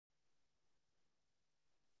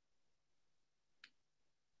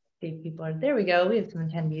See if people are, there we go. We have some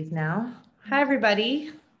attendees now. Hi,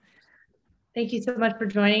 everybody. Thank you so much for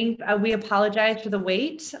joining. We apologize for the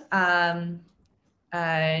wait.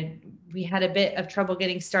 We had a bit of trouble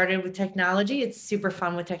getting started with technology. It's super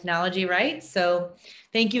fun with technology, right? So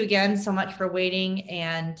thank you again so much for waiting,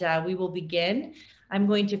 and we will begin. I'm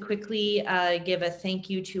going to quickly give a thank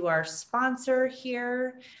you to our sponsor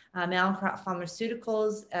here, Mallinckrodt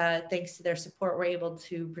Pharmaceuticals. Thanks to their support, we're able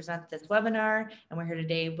to present this webinar, and we're here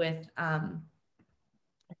today with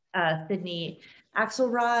Sydney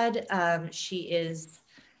Axelrod. She is,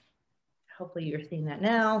 hopefully you're seeing that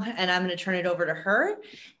now, and I'm going to turn it over to her,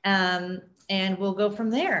 and we'll go from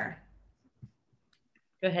there.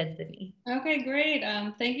 Go ahead, Sydney. Okay, great.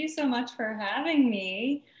 Thank you so much for having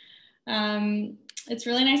me. It's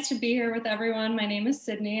really nice to be here with everyone. My name is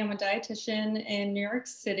Sydney. I'm a dietitian in New York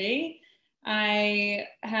City. I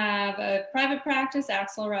have a private practice,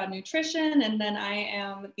 Axelrod Nutrition, and then I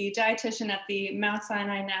am the dietitian at the Mount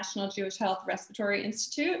Sinai National Jewish Health Respiratory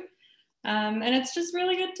Institute. And it's just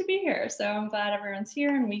really good to be here. So I'm glad everyone's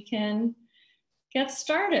here and we can get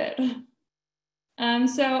started.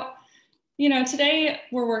 You know, today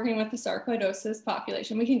we're working with the sarcoidosis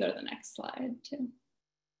population. We can go to the next slide too.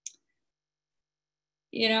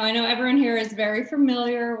 You know, I know everyone here is very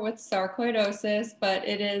familiar with sarcoidosis, but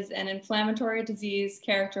it is an inflammatory disease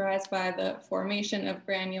characterized by the formation of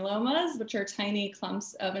granulomas, which are tiny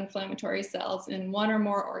clumps of inflammatory cells in one or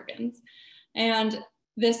more organs. And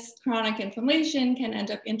this chronic inflammation can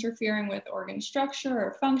end up interfering with organ structure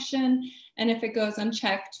or function, and if it goes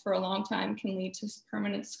unchecked for a long time, can lead to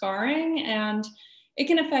permanent scarring. And it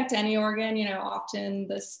can affect any organ, you know, often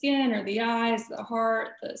the skin or the eyes, the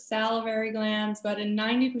heart, the salivary glands, but in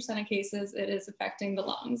 90% of cases, it is affecting the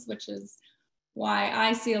lungs, which is why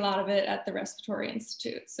I see a lot of it at the Respiratory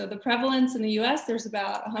Institute. So the prevalence in the US, there's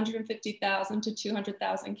about 150,000 to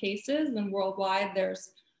 200,000 cases, and worldwide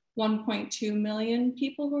there's 1.2 million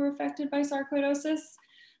people who are affected by sarcoidosis.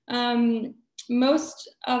 Most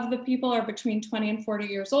of the people are between 20 and 40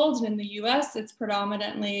 years old, and in the US, it's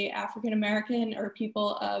predominantly African-American or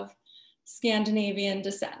people of Scandinavian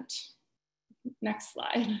descent. Next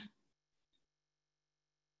slide.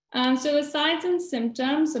 So the signs and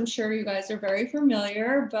symptoms, I'm sure you guys are very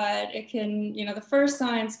familiar, but it can, you know, the first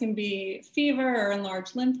signs can be fever or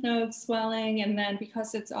enlarged lymph nodes, swelling, and then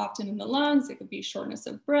because it's often in the lungs, it could be shortness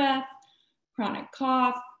of breath, chronic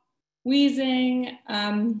cough, wheezing,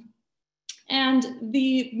 and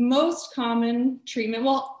the most common treatment,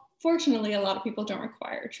 well, fortunately, a lot of people don't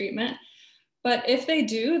require treatment, but if they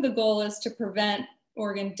do, the goal is to prevent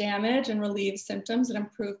organ damage and relieve symptoms and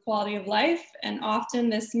improve quality of life. And often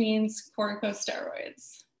this means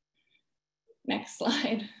corticosteroids. Next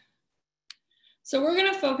slide. So we're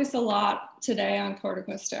going to focus a lot today on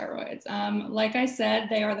corticosteroids. Like I said,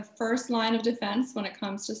 they are the first line of defense when it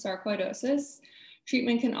comes to sarcoidosis.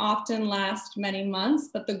 Treatment can often last many months,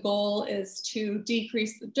 but the goal is to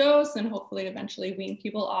decrease the dose and hopefully eventually wean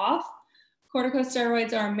people off.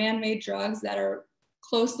 Corticosteroids are man-made drugs that are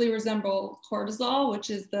closely resemble cortisol,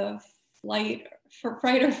 which is the fight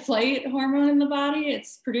or flight hormone in the body.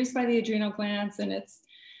 It's produced by the adrenal glands and it's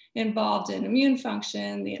involved in immune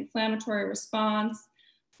function, the inflammatory response,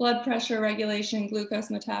 blood pressure regulation,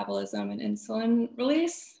 glucose metabolism, and insulin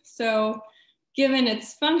release. So given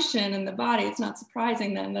its function in the body, it's not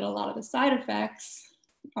surprising then that a lot of the side effects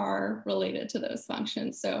are related to those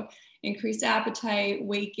functions. So increased appetite,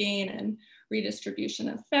 weight gain, and redistribution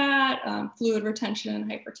of fat, fluid retention and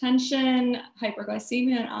hypertension,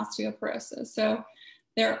 hyperglycemia, and osteoporosis. So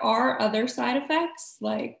there are other side effects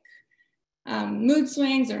like mood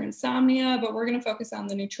swings or insomnia, but we're going to focus on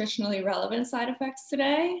the nutritionally relevant side effects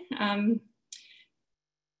today.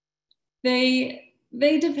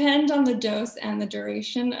 They depend on the dose and the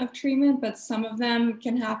duration of treatment, but some of them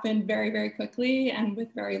can happen very, very quickly and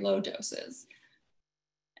with very low doses.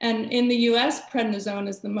 And in the US, prednisone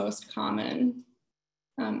is the most common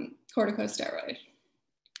corticosteroid.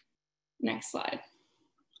 Next slide.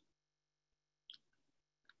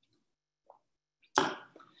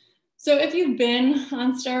 So if you've been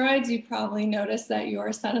on steroids, you probably noticed that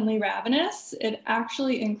you're suddenly ravenous. It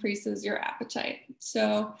actually increases your appetite.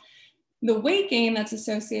 So the weight gain that's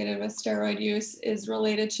associated with steroid use is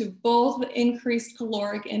related to both increased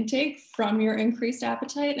caloric intake from your increased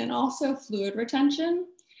appetite and also fluid retention.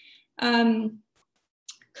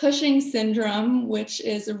 Cushing's syndrome, which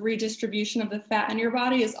is a redistribution of the fat in your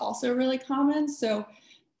body, is also really common. So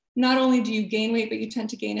not only do you gain weight, but you tend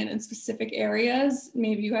to gain it in specific areas.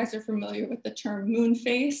 Maybe you guys are familiar with the term moon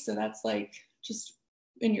face. So that's like just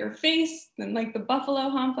in your face, then like the buffalo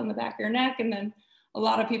hump on the back of your neck, and then a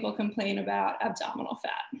lot of people complain about abdominal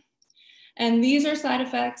fat. And these are side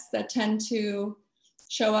effects that tend to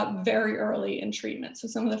show up very early in treatment. So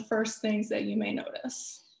some of the first things that you may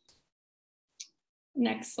notice.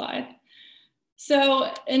 Next slide.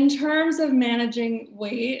 So in terms of managing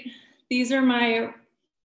weight, these are my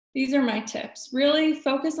tips. Really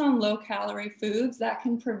focus on low calorie foods that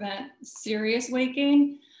can prevent serious weight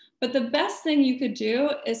gain. But the best thing you could do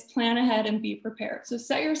is plan ahead and be prepared. So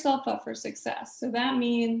set yourself up for success. So that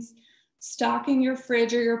means stocking your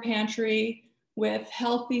fridge or your pantry with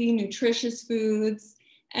healthy, nutritious foods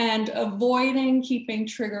and avoiding keeping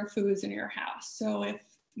trigger foods in your house. So if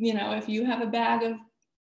you have a bag of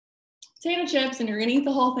potato chips and you're gonna eat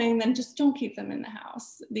the whole thing, then just don't keep them in the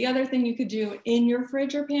house. The other thing you could do in your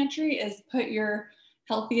fridge or pantry is put your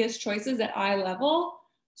healthiest choices at eye level.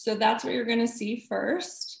 So that's what you're gonna see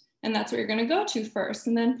first, and that's what you're gonna go to first.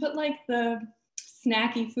 And then put like the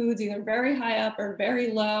snacky foods either very high up or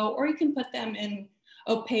very low, or you can put them in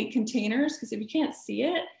opaque containers, because if you can't see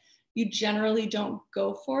it, you generally don't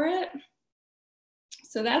go for it.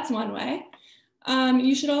 So that's one way.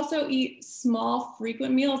 You should also eat small,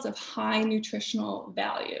 frequent meals of high nutritional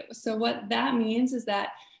value. So what that means is that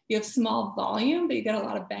you have small volume, but you get a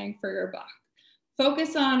lot of bang for your buck.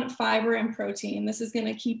 Focus on fiber and protein. This is going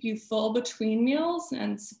to keep you full between meals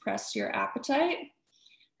and suppress your appetite.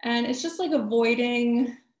 And it's just like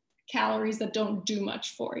avoiding calories that don't do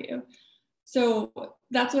much for you. So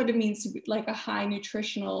that's what it means to be like a high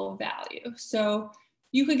nutritional value. So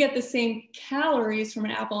you could get the same calories from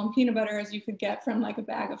an apple and peanut butter as you could get from like a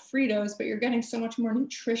bag of Fritos, but you're getting so much more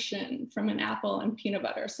nutrition from an apple and peanut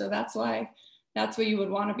butter. So that's what you would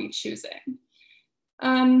want to be choosing.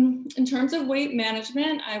 In terms of weight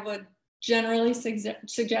management, I would generally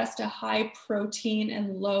suggest a high protein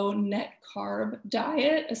and low net carb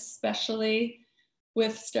diet, especially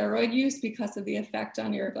with steroid use because of the effect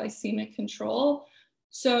on your glycemic control.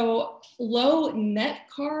 So low net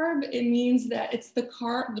carb, it means that it's the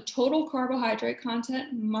total carbohydrate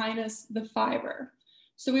content minus the fiber.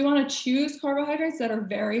 So we want to choose carbohydrates that are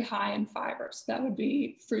very high in fiber. So that would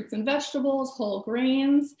be fruits and vegetables, whole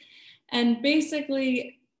grains. And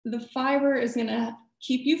basically the fiber is going to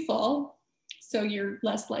keep you full. So you're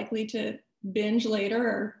less likely to binge later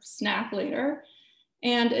or snack later.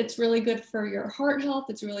 And it's really good for your heart health.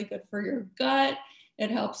 It's really good for your gut. It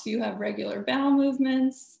helps you have regular bowel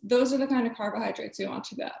movements. Those are the kind of carbohydrates we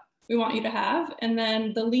want you to have. And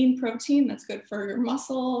then the lean protein, that's good for your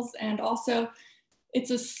muscles. And also it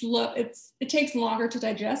takes longer to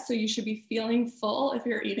digest. So you should be feeling full if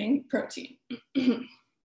you're eating protein.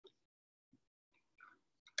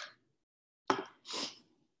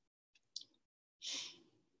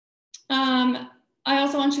 I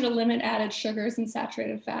also want you to limit added sugars and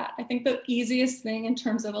saturated fat. I think the easiest thing in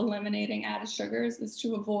terms of eliminating added sugars is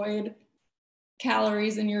to avoid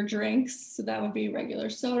calories in your drinks. So that would be regular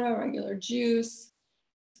soda, regular juice,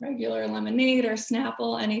 regular lemonade or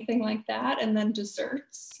Snapple, anything like that, and then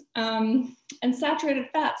desserts. And saturated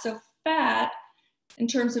fat. So fat, in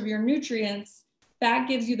terms of your nutrients, fat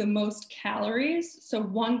gives you the most calories. So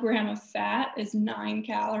 1 gram of fat is 9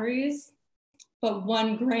 calories, but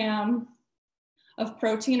 1 gram of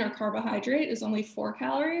protein or carbohydrate is only 4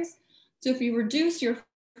 calories. So if you reduce your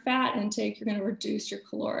fat intake, you're going to reduce your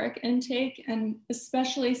caloric intake, and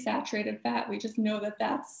especially saturated fat. We just know that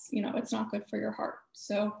that's, it's not good for your heart.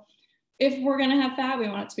 So if we're going to have fat, we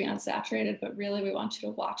want it to be unsaturated, but really we want you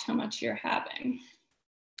to watch how much you're having.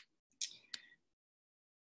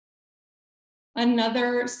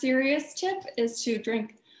 Another serious tip is to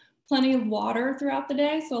drink plenty of water throughout the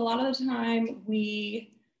day. So a lot of the time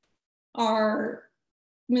we are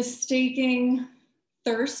mistaking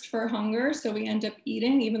thirst for hunger. So we end up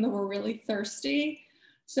eating even though we're really thirsty.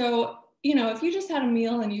 So, if you just had a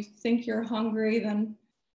meal and you think you're hungry, then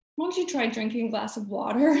why don't you try drinking a glass of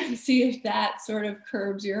water and see if that sort of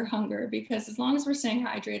curbs your hunger? Because as long as we're staying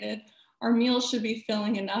hydrated, our meals should be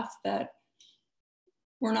filling enough that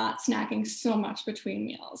we're not snacking so much between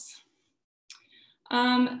meals.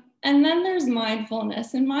 And then there's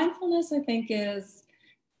mindfulness. And mindfulness, I think, is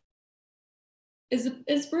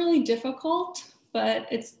really difficult, but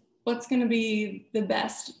it's what's going to be the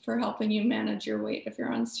best for helping you manage your weight if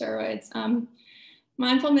you're on steroids.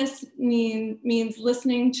 Mindfulness means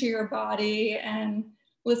listening to your body and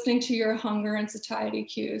listening to your hunger and satiety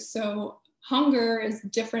cues. So hunger is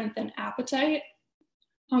different than appetite.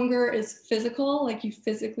 Hunger is physical, like you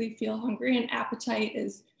physically feel hungry, and appetite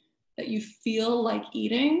is that you feel like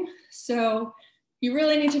eating. So you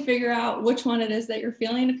really need to figure out which one it is that you're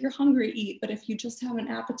feeling. If you're hungry, eat. But if you just have an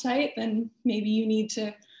appetite, then maybe you need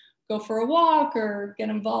to go for a walk or get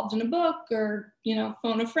involved in a book or,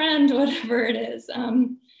 phone a friend, whatever it is.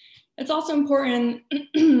 It's also important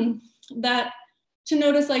that to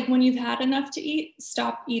notice, like, when you've had enough to eat,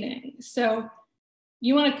 stop eating. So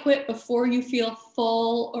you want to quit before you feel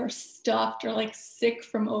full or stuffed or like sick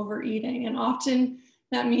from overeating. And often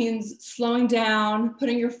that means slowing down,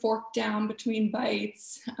 putting your fork down between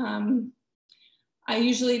bites. I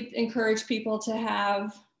usually encourage people to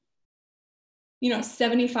have,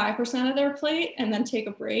 75% of their plate and then take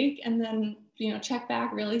a break and then, check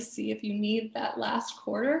back, really see if you need that last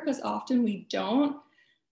quarter, because often we don't.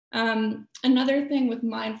 Another thing with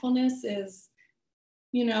mindfulness is,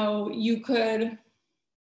 you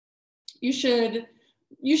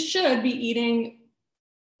should be eating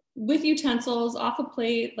with utensils off a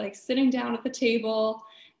plate, like sitting down at the table,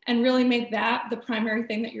 and really make that the primary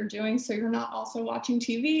thing that you're doing. So you're not also watching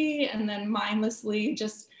TV and then mindlessly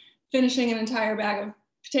just finishing an entire bag of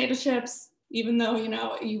potato chips, even though,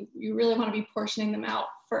 you really want to be portioning them out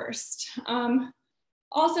first.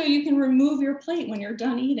 Also, you can remove your plate when you're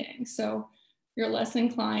done eating. So you're less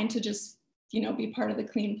inclined to just, be part of the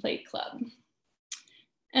clean plate club.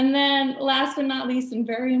 And then last but not least, and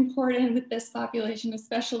very important with this population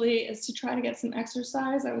especially, is to try to get some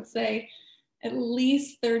exercise. I would say at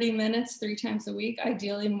least 30 minutes 3 times a week,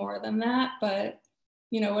 ideally more than that, but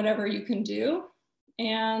whatever you can do.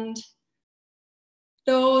 And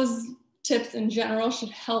those tips in general should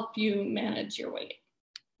help you manage your weight.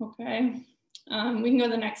 Okay, we can go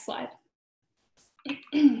to the next slide.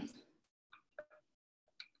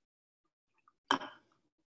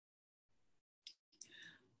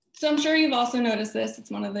 So I'm sure you've also noticed this.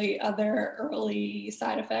 It's one of the other early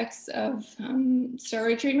side effects of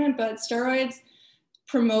steroid treatment, but steroids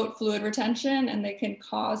promote fluid retention and they can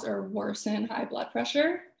cause or worsen high blood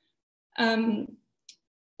pressure.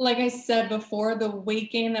 Like I said before, the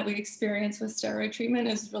weight gain that we experience with steroid treatment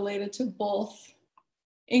is related to both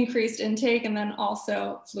increased intake and then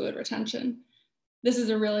also fluid retention. This is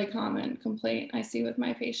a really common complaint I see with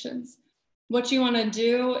my patients. What you want to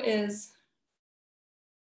do is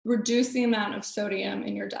reduce the amount of sodium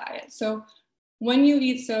in your diet. So when you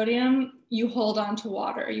eat sodium, you hold on to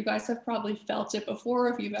water. You guys have probably felt it before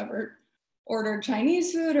if you've ever ordered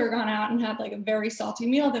Chinese food or gone out and had like a very salty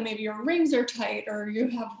meal, that maybe your rings are tight or you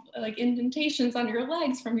have like indentations on your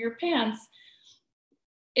legs from your pants.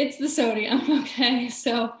 It's the sodium, okay?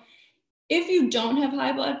 So if you don't have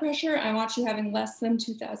high blood pressure, I want you having less than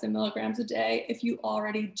 2,000 milligrams a day. If you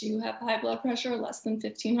already do have high blood pressure, less than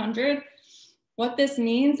 1,500, what this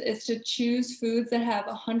means is to choose foods that have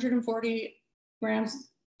 140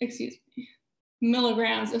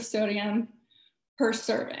 milligrams of sodium per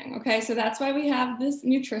serving, okay? So that's why we have this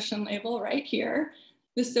nutrition label right here.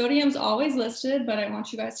 The sodium's always listed, but I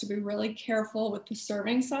want you guys to be really careful with the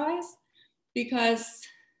serving size because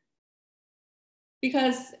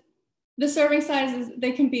the serving sizes,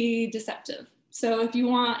 they can be deceptive. So if you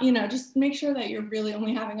want, just make sure that you're really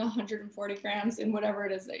only having 140 grams in whatever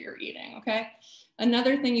it is that you're eating, okay?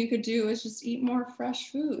 Another thing you could do is just eat more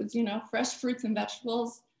fresh foods, fresh fruits and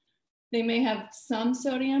vegetables. They may have some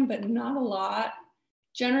sodium, but not a lot.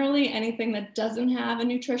 Generally, anything that doesn't have a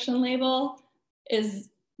nutrition label is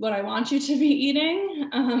what I want you to be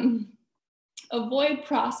eating. Avoid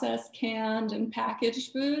processed, canned, and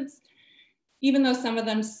packaged foods, even though some of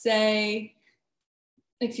them say,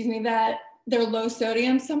 that they're low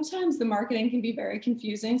sodium. Sometimes the marketing can be very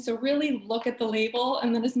confusing. So really look at the label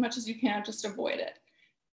and then as much as you can, just avoid it.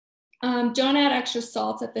 Don't add extra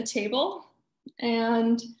salt at the table.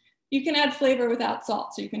 And you can add flavor without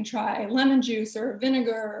salt. So you can try lemon juice or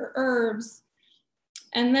vinegar or herbs.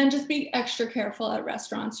 And then just be extra careful at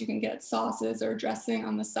restaurants. You can get sauces or dressing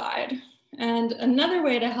on the side. And another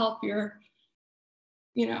way to help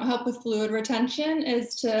help with fluid retention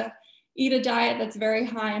is to eat a diet that's very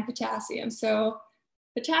high in potassium. So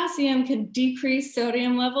potassium can decrease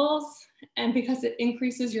sodium levels, and because it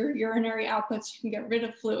increases your urinary outputs, you can get rid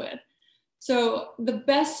of fluid. So the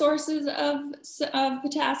best sources of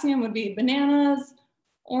potassium would be bananas,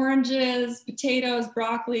 oranges, potatoes,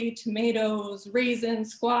 broccoli, tomatoes,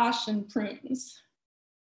 raisins, squash, and prunes.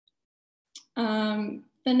 The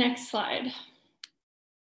next slide.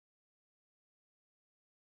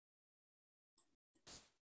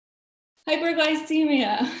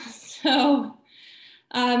 Hyperglycemia. So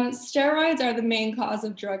steroids are the main cause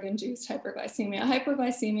of drug-induced hyperglycemia.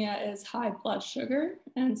 Hyperglycemia is high blood sugar,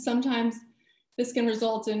 and sometimes this can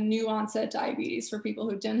result in new onset diabetes for people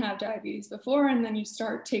who didn't have diabetes before, and then you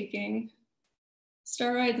start taking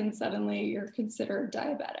steroids and suddenly you're considered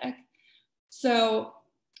diabetic. So,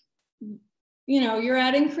 you're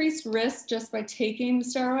at increased risk just by taking the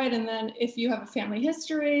steroid, and then if you have a family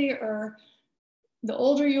history or the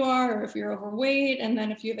older you are, or if you're overweight, and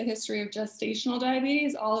then if you have a history of gestational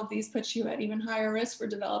diabetes, all of these put you at even higher risk for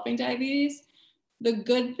developing diabetes. The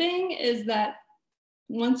good thing is that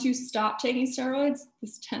once you stop taking steroids,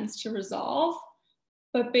 this tends to resolve.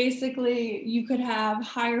 But basically, you could have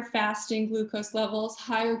higher fasting glucose levels,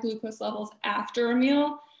 higher glucose levels after a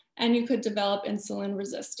meal, and you could develop insulin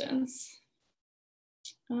resistance.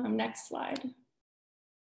 Next slide.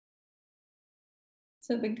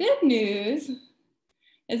 So the good news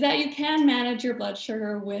is that you can manage your blood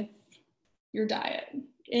sugar with your diet.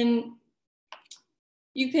 And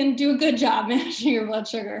you can do a good job managing your blood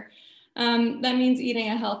sugar. That means eating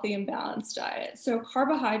a healthy and balanced diet. So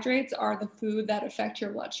carbohydrates are the food that affect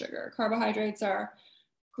your blood sugar. Carbohydrates are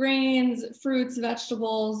grains, fruits,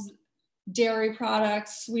 vegetables, dairy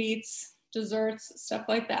products, sweets, desserts, stuff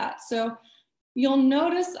like that. So you'll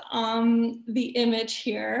notice the image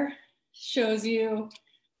here shows you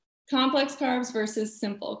complex carbs versus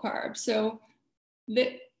simple carbs. So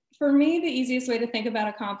for me, the easiest way to think about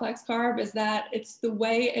a complex carb is that it's the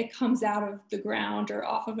way it comes out of the ground or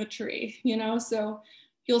off of a tree, you know? So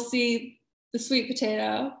you'll see the sweet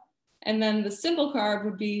potato, and then the simple carb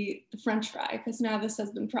would be the French fry, because now this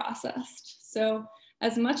has been processed. So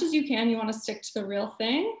as much as you can, you want to stick to the real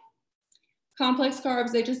thing. Complex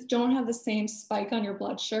carbs, they just don't have the same spike on your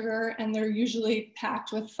blood sugar, and they're usually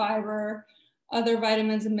packed with fiber, other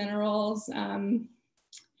vitamins and minerals,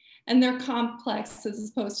 and they're complex as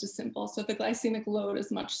opposed to simple. So the glycemic load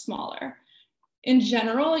is much smaller. In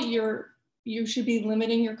general, you should be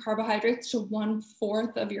limiting your carbohydrates to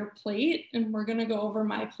 1/4 of your plate. And we're gonna go over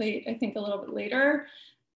my plate, I think, a little bit later.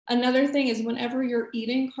 Another thing is whenever you're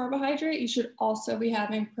eating carbohydrate, you should also be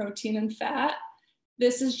having protein and fat.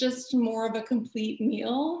 This is just more of a complete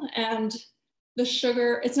meal, and the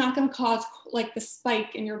sugar, it's not going to cause like the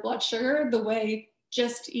spike in your blood sugar the way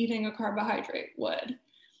just eating a carbohydrate would.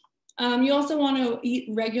 You also want to eat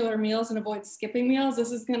regular meals and avoid skipping meals. This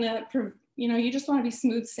is going to, you just want to be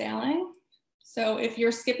smooth sailing. So if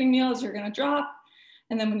you're skipping meals, you're going to drop,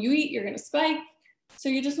 and then when you eat, you're going to spike. So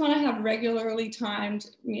you just want to have regularly timed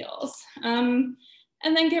meals, and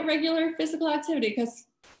then get regular physical activity, because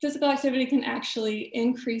physical activity can actually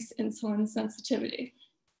increase insulin sensitivity.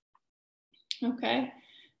 Okay.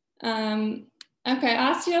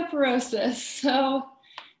 Osteoporosis. So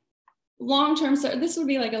long-term, so this would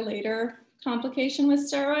be like a later complication with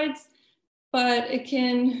steroids, but it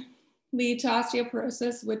can lead to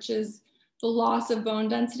osteoporosis, which is the loss of bone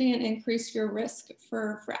density and increase your risk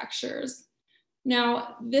for fractures.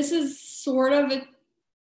 Now, this is sort of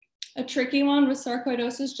a tricky one with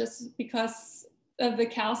sarcoidosis just because of the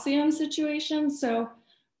calcium situation. So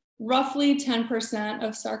roughly 10%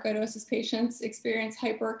 of sarcoidosis patients experience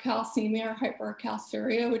hypercalcemia or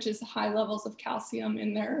hypercalciuria, which is high levels of calcium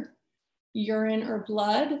in their urine or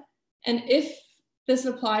blood. And if this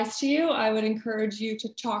applies to you, I would encourage you to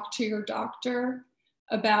talk to your doctor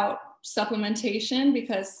about supplementation,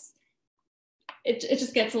 because it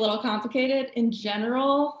just gets a little complicated. In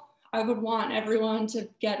general, I would want everyone to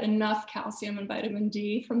get enough calcium and vitamin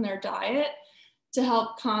D from their diet to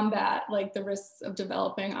help combat like the risks of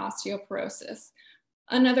developing osteoporosis.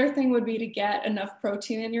 Another thing would be to get enough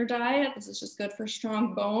protein in your diet. This is just good for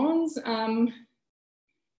strong bones.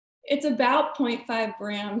 It's about 0.5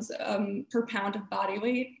 grams per pound of body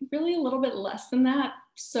weight, really a little bit less than that.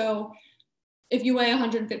 So if you weigh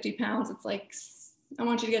 150 pounds, it's like, I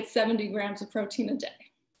want you to get 70 grams of protein a day.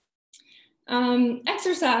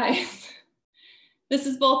 Exercise. This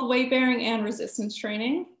is both weight bearing and resistance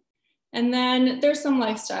training. And then there's some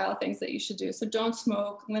lifestyle things that you should do. So don't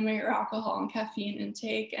smoke, limit your alcohol and caffeine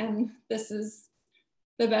intake. And this is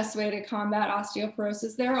the best way to combat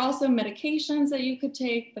osteoporosis. There are also medications that you could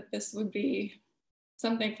take, but this would be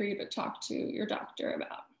something for you to talk to your doctor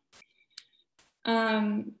about.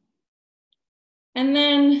 And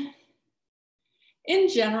then in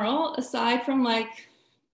general, aside from like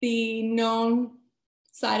the known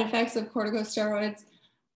side effects of corticosteroids,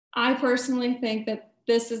 I personally think that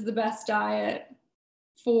this is the best diet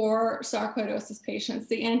for sarcoidosis patients,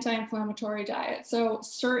 the anti-inflammatory diet. So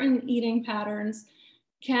certain eating patterns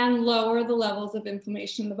can lower the levels of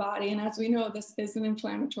inflammation in the body. And as we know, this is an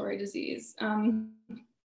inflammatory disease.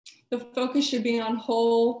 The focus should be on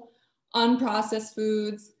whole, unprocessed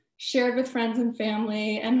foods, shared with friends and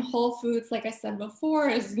family, and whole foods, like I said before,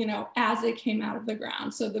 is, as it came out of the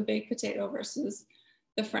ground. So the baked potato versus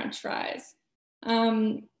the French fries.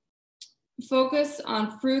 Focus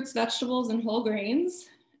on fruits, vegetables, and whole grains.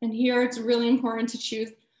 And here it's really important to choose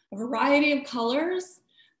a variety of colors.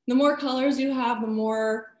 The more colors you have, the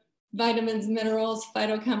more vitamins, minerals,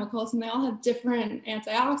 phytochemicals, and they all have different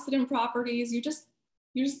antioxidant properties. You just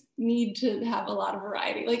you just need to have a lot of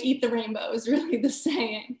variety. Like eat the rainbow is really the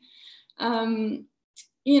saying.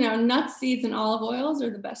 You know, nuts, seeds, and olive oils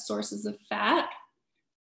are the best sources of fat.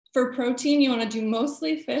 For protein, you want to do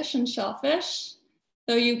mostly fish and shellfish,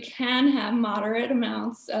 though you can have moderate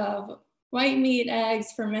amounts of white meat,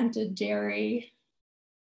 eggs, fermented dairy.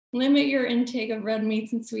 Limit your intake of red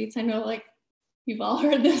meats and sweets. I know, like, you've all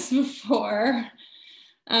heard this before.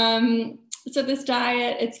 So this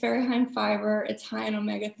diet, it's very high in fiber, it's high in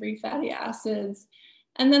omega-3 fatty acids.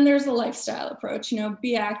 And then there's a lifestyle approach, you know,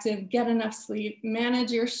 be active, get enough sleep,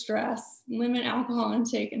 manage your stress, limit alcohol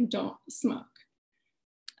intake, and don't smoke.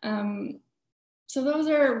 So those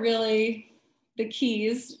are really the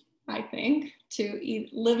keys, I think, to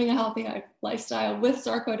living a healthy lifestyle with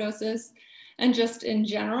sarcoidosis and just in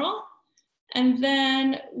general. And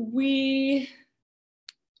then we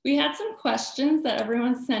had some questions that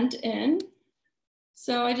everyone sent in.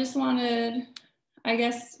 So I just wanted, I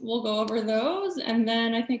guess we'll go over those, and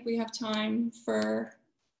then I think we have time for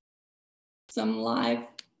some live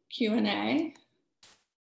Q&A.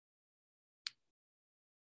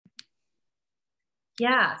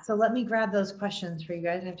 Yeah, so let me grab those questions for you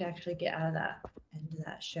guys. I have to actually get out of that into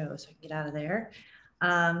that show so I can get out of there.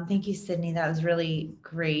 Thank you, Sydney. That was really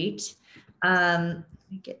great. Let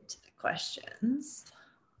me get to the questions.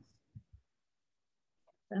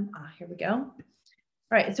 Here we go.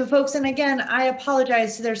 All right, so folks, and again, I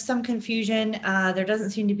apologize. So there's some confusion. There doesn't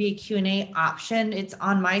seem to be a Q&A option. It's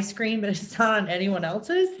on my screen, but it's not on anyone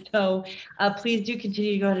else's. So please do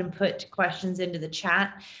continue to go ahead and put questions into the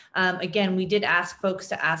chat. Again, we did ask folks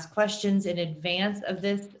to ask questions in advance of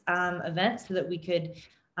this event so that we could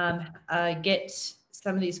get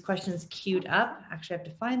some of these questions queued up. Actually, I have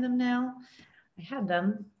to find them now. I had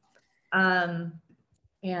them.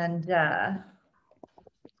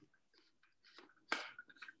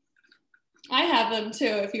 I have them too,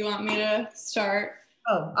 if you want me to start.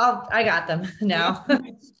 Oh, I got them now.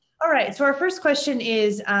 All right, so our first question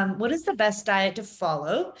is, what is the best diet to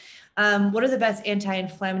follow? What are the best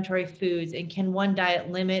anti-inflammatory foods, and can one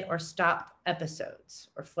diet limit or stop episodes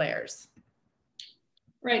or flares?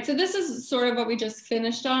 Right, so this is sort of what we just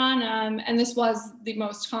finished on, and this was the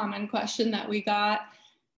most common question that we got.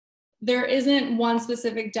 There isn't one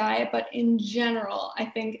specific diet, but in general, I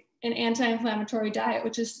think an anti-inflammatory diet,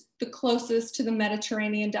 which is the closest to the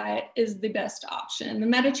Mediterranean diet, is the best option. The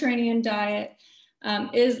Mediterranean diet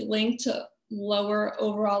is linked to lower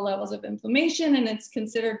overall levels of inflammation, and it's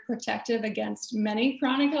considered protective against many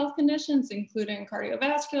chronic health conditions, including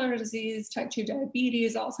cardiovascular disease, type 2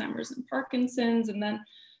 diabetes, Alzheimer's and Parkinson's, and then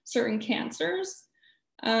certain cancers.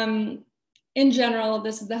 In general,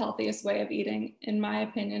 this is the healthiest way of eating, in my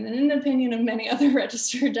opinion, and in the opinion of many other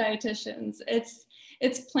registered dietitians.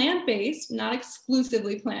 It's plant-based, not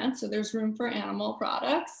exclusively plant, so there's room for animal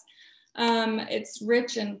products. It's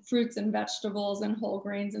rich in fruits and vegetables and whole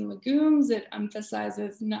grains and legumes. It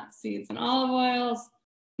emphasizes nuts, seeds, and olive oils,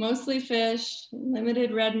 mostly fish,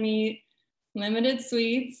 limited red meat, limited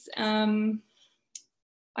sweets.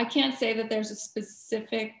 I can't say that there's a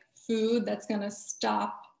specific food that's going to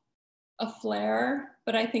stop a flare,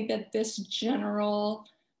 but I think that this general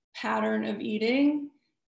pattern of eating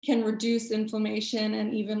can reduce inflammation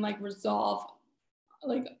and even like resolve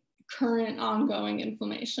like current ongoing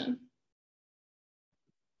inflammation.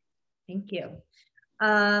 Thank you.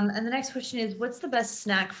 And the next question is, what's the best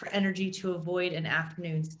snack for energy to avoid an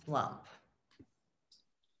afternoon slump?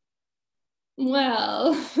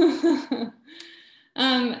 Well,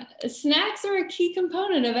 snacks are a key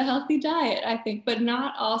component of a healthy diet, I think, but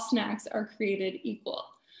not all snacks are created equal.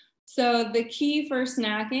 So the key for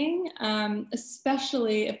snacking,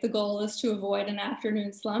 especially if the goal is to avoid an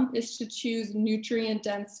afternoon slump, is to choose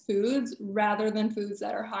nutrient-dense foods rather than foods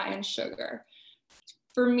that are high in sugar.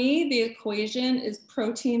 For me, the equation is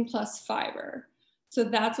protein plus fiber. So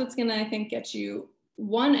that's what's gonna, I think, get you,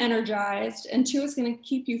 one, energized, and two, it's gonna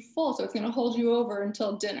keep you full. So it's gonna hold you over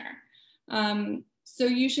until dinner. So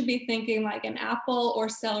you should be thinking like an apple or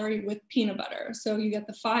celery with peanut butter. So you get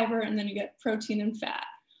the fiber and then you get protein and fat.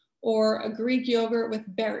 Or a Greek yogurt with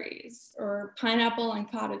berries, or pineapple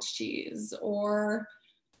and cottage cheese, or,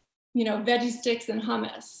 you know, veggie sticks and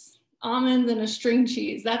hummus, almonds and a string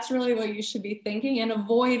cheese. That's really what you should be thinking, and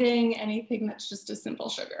avoiding anything that's just a simple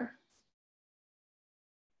sugar.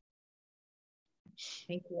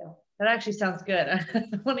 Thank you. That actually sounds good. I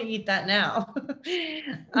want to eat that now.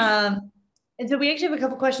 And so we actually have a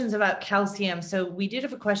couple questions about calcium. So we did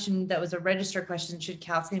have a question that was a registered question: should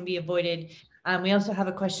calcium be avoided? We also have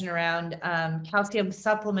a question around calcium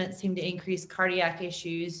supplements seem to increase cardiac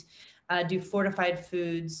issues. do fortified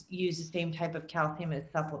foods use the same type of calcium as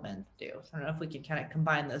supplements do? So I don't know if we can kind of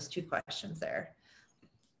combine those two questions there.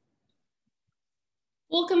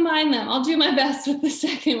 We'll combine them. I'll do my best with the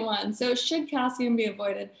second one. So should calcium be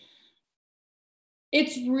avoided?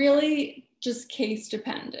 It's really just case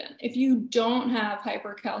dependent. If you don't have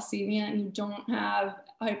hypercalcemia and you don't have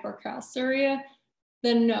hypercalciuria,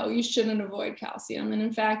 then no, you shouldn't avoid calcium. And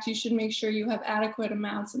in fact, you should make sure you have adequate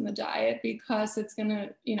amounts in the diet because it's going to,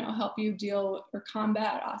 help you deal or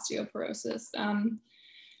combat osteoporosis.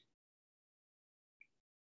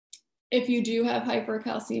 If you do have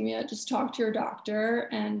hypercalcemia, just talk to your doctor.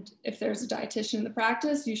 And if there's a dietitian in the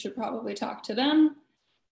practice, you should probably talk to them.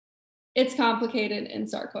 It's complicated in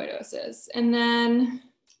sarcoidosis. And then,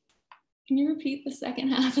 can you repeat the second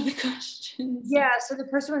half of the question? Yeah, so the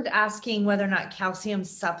person was asking whether or not calcium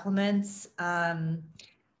supplements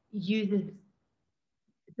uses.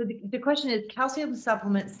 So the question is, calcium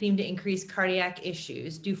supplements seem to increase cardiac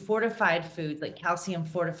issues. Do fortified foods, like calcium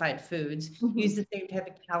fortified foods, use the same type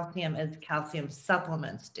of calcium as calcium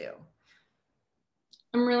supplements do?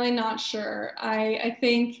 I'm really not sure. I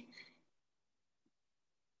think,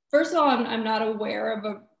 first of all, I'm not aware of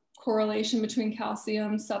a correlation between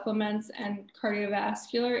calcium supplements and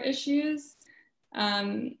cardiovascular issues.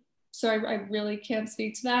 So I really can't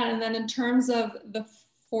speak to that. And then in terms of the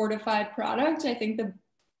fortified product, I think the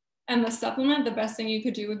supplement, the best thing you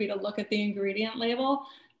could do would be to look at the ingredient label.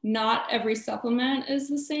 Not every supplement is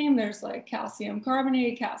the same. There's like calcium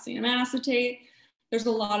carbonate, calcium acetate. There's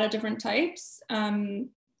a lot of different types. I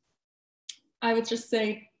would just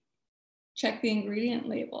say, check the ingredient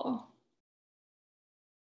label.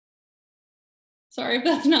 Sorry if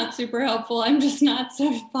that's not super helpful. I'm just not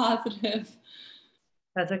so positive.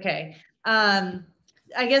 That's okay.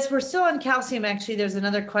 I guess we're still on calcium. Actually, there's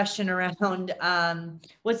another question around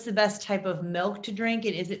what's the best type of milk to drink?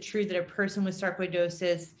 And is it true that a person with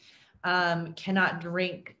sarcoidosis cannot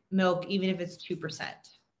drink milk even if it's 2%?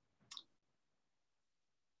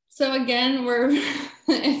 So again,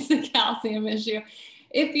 it's the calcium issue.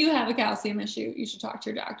 If you have a calcium issue, you should talk to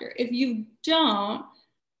your doctor. If you don't,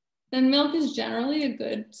 then milk is generally a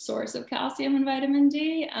good source of calcium and vitamin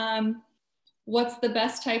D. What's the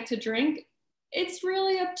best type to drink? It's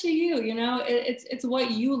really up to you. It's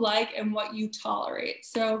what you like and what you tolerate.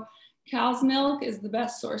 So cow's milk is the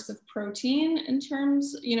best source of protein in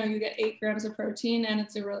terms, you get 8 grams of protein and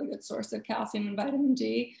it's a really good source of calcium and vitamin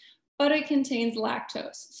D, but it contains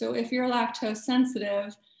lactose. So if you're lactose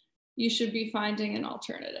sensitive, you should be finding an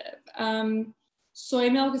alternative. Soy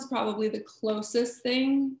milk is probably the closest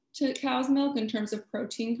thing to cow's milk in terms of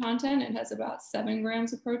protein content. It has about 7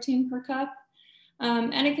 grams of protein per cup.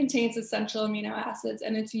 And it contains essential amino acids,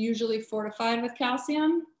 and it's usually fortified with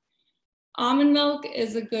calcium. Almond milk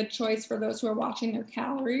is a good choice for those who are watching their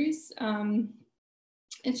calories.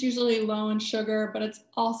 It's usually low in sugar, but it's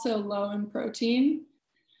also low in protein.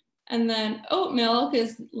 And then oat milk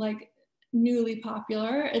is like newly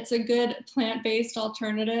popular. It's a good plant-based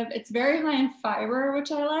alternative. It's very high in fiber,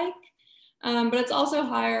 which I like, but it's also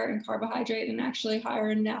higher in carbohydrate and actually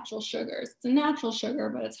higher in natural sugars. It's a natural sugar,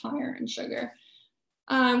 but it's higher in sugar.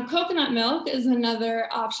 Coconut milk is another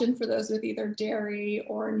option for those with either dairy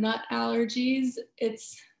or nut allergies.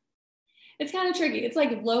 It's kind of tricky. It's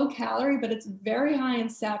like low calorie, but it's very high in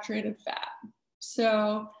saturated fat.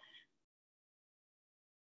 So,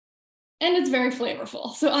 and it's very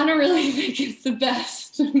flavorful. So I don't really think it's the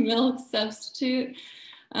best milk substitute.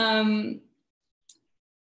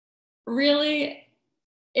 Really,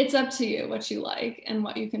 it's up to you what you like and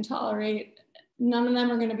what you can tolerate. None of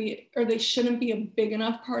them are going to be, or they shouldn't be a big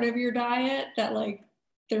enough part of your diet that like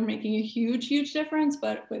they're making a huge, huge difference.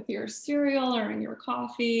 But with your cereal or in your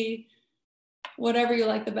coffee, whatever you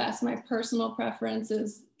like the best. My personal preference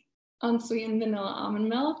is unsweetened vanilla almond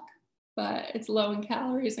milk, but it's low in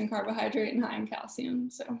calories and carbohydrate and high in calcium.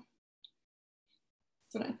 So that's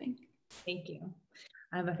what I think. Thank you.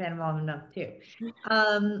 I'm a fan of almond milk too.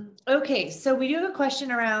 Okay, so we do have a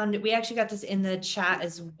question around, we actually got this in the chat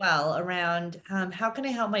as well, around how can I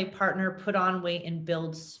help my partner put on weight and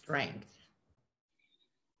build strength?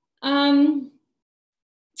 So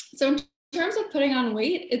in terms of putting on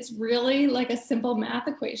weight, it's really like a simple math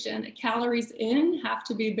equation. Calories in have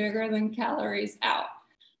to be bigger than calories out.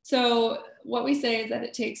 So what we say is that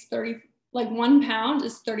it takes 1 pound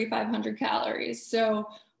is 3,500 calories. So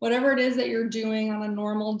whatever it is that you're doing on a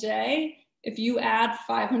normal day, if you add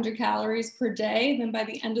 500 calories per day, then by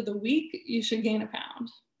the end of the week, you should gain 1 pound.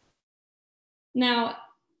 Now,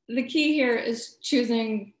 the key here is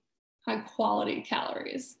choosing high quality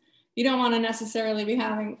calories. You don't want to necessarily be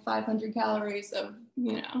having 500 calories of,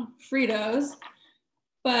 Fritos,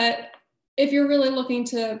 but if you're really looking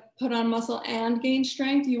to put on muscle and gain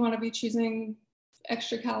strength, you want to be choosing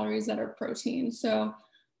extra calories that are protein. So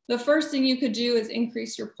the first thing you could do is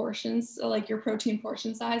increase your portions, so like your protein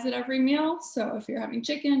portion size at every meal. So if you're having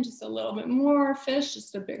chicken, just a little bit more, fish,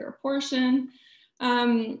 just a bigger portion.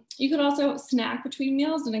 You could also snack between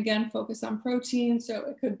meals and again, focus on protein. So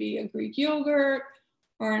it could be a Greek yogurt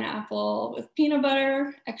or an apple with peanut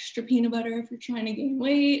butter, extra peanut butter if you're trying to gain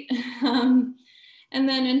weight. And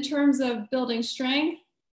then in terms of building strength,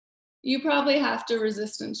 you probably have to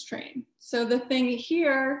resistance train. So the thing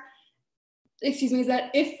here, is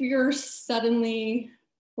that if you're suddenly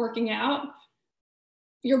working out,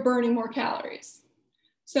 you're burning more calories.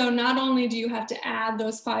 So not only do you have to add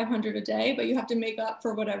those 500 a day, but you have to make up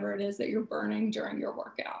for whatever it is that you're burning during your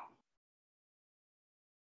workout.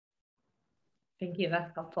 Thank you.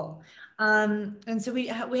 That's helpful. And so we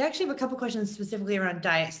actually have a couple questions specifically around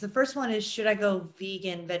diet. So the first one is, should I go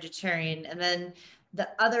vegan, vegetarian? And then the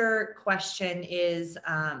other question is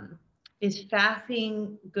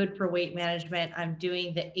fasting good for weight management? I'm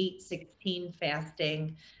doing the 8-16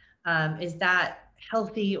 fasting. Is that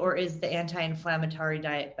healthy, or is the anti-inflammatory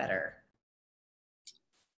diet better?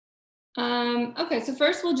 Okay, so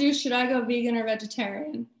first we'll do, should I go vegan or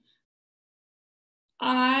vegetarian?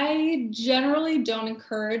 I generally don't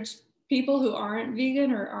encourage people who aren't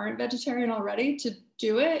vegan or aren't vegetarian already to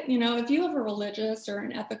do it. You know, if you have a religious or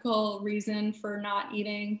an ethical reason for not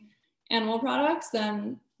eating animal products,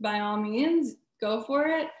 then by all means, go for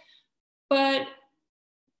it. But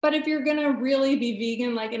if you're gonna really be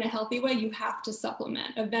vegan, like in a healthy way, you have to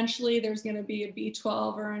supplement. Eventually there's gonna be a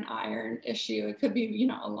B12 or an iron issue. It could be, you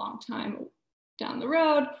know, a long time down the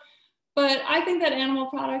road. But I think that animal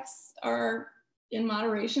products are, in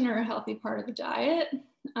moderation, are a healthy part of the diet.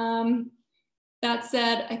 That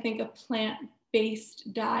said, I think a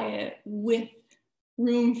plant-based diet with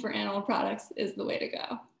room for animal products is the way to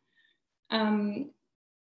go.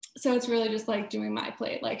 So it's really just like doing my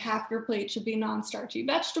plate. Like half your plate should be non-starchy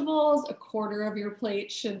vegetables, a quarter of your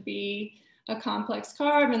plate should be a complex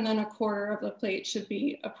carb, and then a quarter of the plate should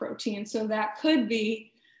be a protein. So that could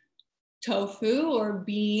be tofu or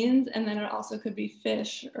beans, and then it also could be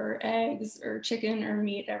fish or eggs or chicken or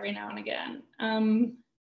meat every now and again.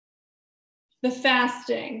 The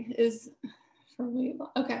fasting is for weight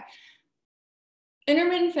loss. Okay.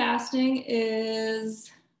 Intermittent fasting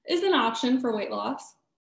is an option for weight loss.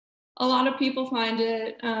 A lot of people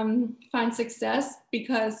find success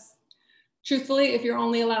because, truthfully, if you're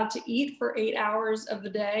only allowed to eat for 8 hours of the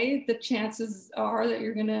day, the chances are that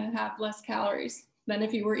you're gonna have less calories than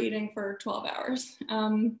if you were eating for 12 hours.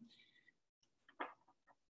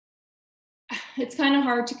 It's kind of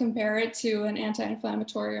hard to compare it to an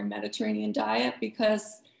anti-inflammatory or Mediterranean diet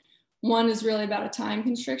because one is really about a time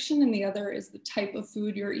constriction and the other is the type of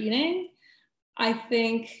food you're eating. I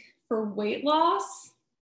think for weight loss,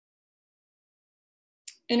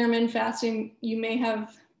 intermittent fasting, you may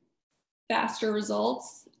have faster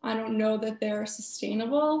results. I don't know that they're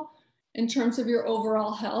sustainable. In terms of your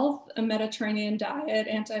overall health, a Mediterranean diet,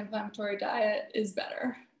 anti-inflammatory diet is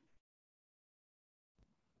better.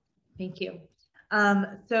 Thank you.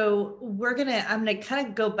 So I'm gonna kind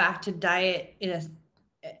of go back to diet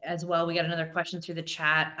as well. We got another question through the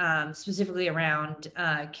chat, specifically around,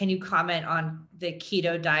 can you comment on the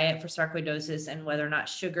keto diet for sarcoidosis and whether or not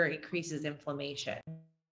sugar increases inflammation?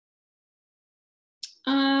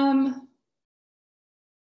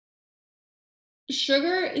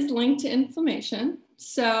 Sugar is linked to inflammation.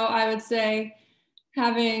 So I would say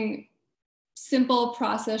having simple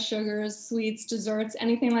processed sugars, sweets, desserts,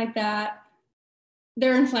 anything like that,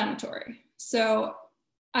 they're inflammatory. So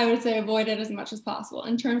I would say avoid it as much as possible.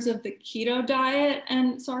 In terms of the keto diet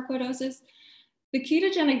and sarcoidosis, the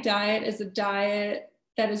ketogenic diet is a diet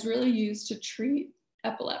that is really used to treat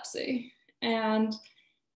epilepsy. And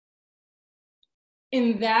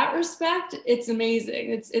in that respect, it's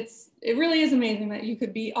amazing. It really is amazing that you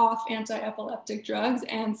could be off anti-epileptic drugs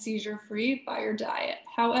and seizure-free by your diet.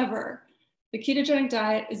 However, the ketogenic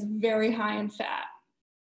diet is very high in fat.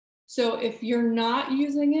 So if you're not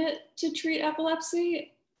using it to treat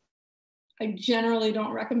epilepsy, I generally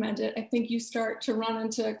don't recommend it. I think you start to run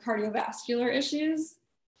into cardiovascular issues.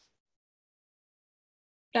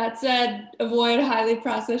 That said, avoid highly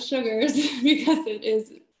processed sugars because it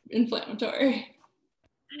is inflammatory.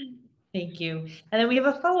 Thank you. And then we have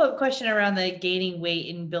a follow-up question around the gaining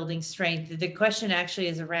weight and building strength. The question actually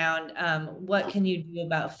is around what can you do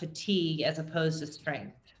about fatigue as opposed to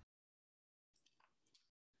strength?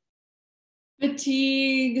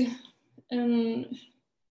 Fatigue, can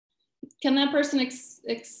that person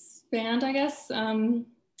expand, I guess?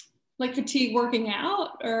 Like fatigue working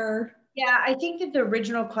out or? Yeah, I think that the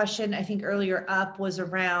original question, I think earlier up, was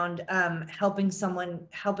around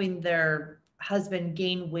helping their husband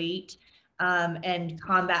gain weight and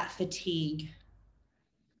combat fatigue.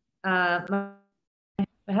 My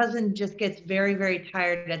husband just gets very, very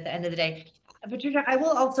tired at the end of the day. Patricia, I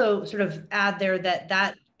will also sort of add there that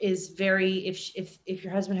that is very, if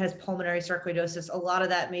your husband has pulmonary sarcoidosis, a lot of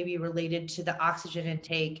that may be related to the oxygen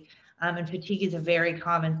intake. And fatigue is a very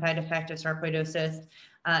common side effect of sarcoidosis.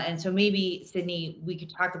 And so maybe, Sydney, we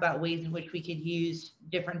could talk about ways in which we could use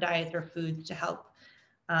different diets or foods to help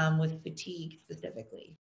with fatigue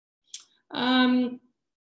specifically.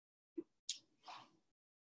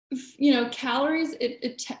 You know, calories,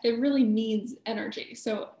 it really needs energy.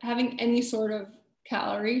 So having any sort of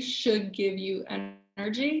calorie should give you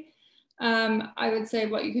energy. I would say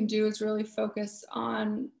what you can do is really focus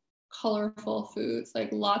on colorful foods, like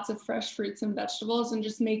lots of fresh fruits and vegetables, and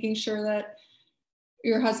just making sure that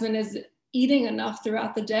your husband is eating enough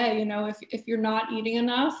throughout the day. You know, if you're not eating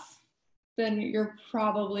enough, then you're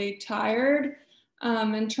probably tired.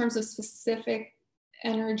 In terms of specific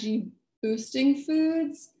energy boosting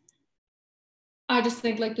foods, I just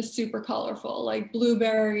think like the super colorful, like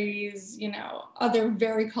blueberries, you know, other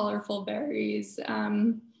very colorful berries,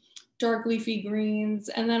 dark leafy greens,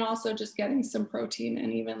 and then also just getting some protein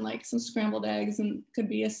and even like some scrambled eggs, and could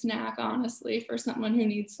be a snack, honestly, for someone who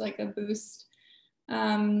needs like a boost.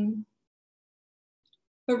 But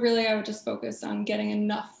really, I would just focus on getting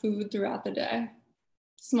enough food throughout the day,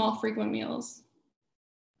 small, frequent meals.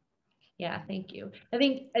 Yeah, thank you. I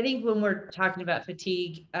think when we're talking about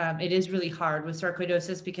fatigue, it is really hard with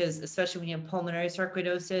sarcoidosis because especially when you have pulmonary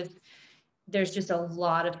sarcoidosis, there's just a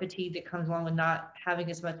lot of fatigue that comes along with not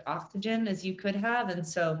having as much oxygen as you could have. And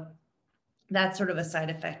so that's sort of a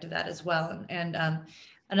side effect of that as well. And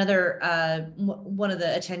another, one of the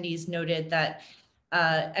attendees noted that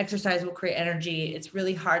exercise will create energy. It's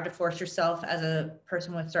really hard to force yourself as a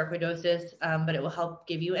person with sarcoidosis, but it will help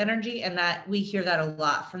give you energy. And that we hear that a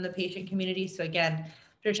lot from the patient community. So again,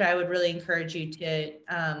 Patricia, I would really encourage you to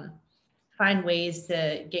find ways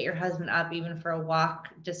to get your husband up even for a walk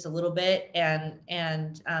just a little bit. And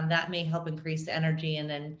that may help increase the energy, and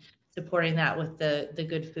then supporting that with the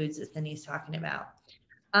good foods that Cindy's talking about.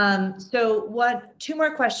 So two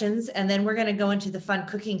more questions, and then we're going to go into the fun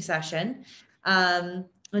cooking session.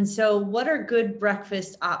 And so what are good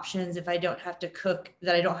breakfast options if I don't have to cook,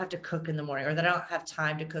 that I don't have to cook in the morning, or that I don't have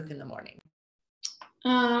time to cook in the morning?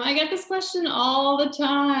 I get this question all the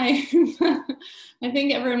time. I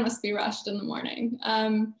think everyone must be rushed in the morning.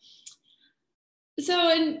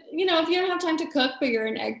 You know, if you don't have time to cook, but you're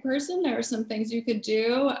an egg person, there are some things you could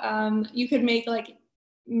do. You could make like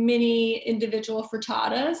mini individual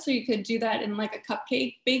frittatas. So you could do that in like a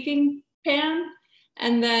cupcake baking pan,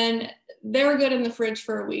 and then they're good in the fridge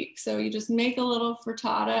for a week. So you just make a little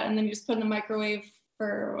frittata, and then you just put in the microwave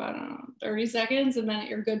for, I don't know, 30 seconds, and then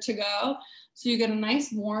you're good to go. So you get a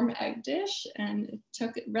nice warm egg dish, and it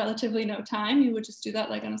took relatively no time. You would just do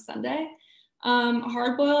that like on a Sunday.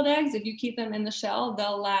 Hard-boiled eggs, if you keep them in the shell,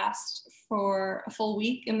 they'll last for a full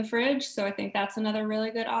week in the fridge. So I think that's another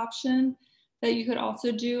really good option that you could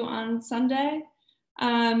also do on Sunday.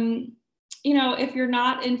 You know, if you're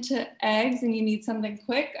not into eggs and you need something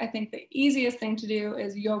quick, I think the easiest thing to do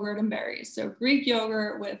is yogurt and berries. So Greek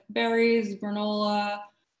yogurt with berries, granola,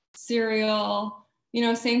 cereal. You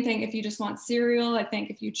know, same thing if you just want cereal. I think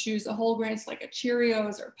if you choose a whole grains like a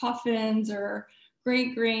Cheerios or puffins or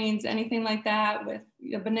great greens, anything like that with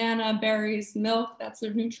a banana, berries, milk, that's a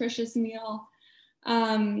nutritious meal.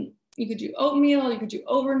 You could do oatmeal, you could do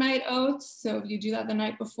overnight oats. So if you do that the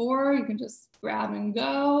night before, you can just grab and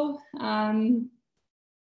go.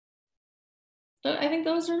 But I think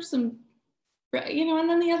those are some, you know, and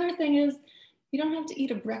then the other thing is you don't have to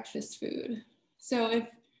eat a breakfast food. So if,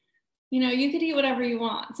 you know, you could eat whatever you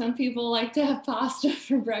want. Some people like to have pasta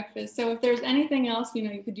for breakfast. So if there's anything else, you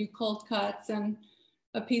know, you could do cold cuts and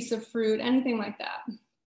a piece of fruit, anything like that.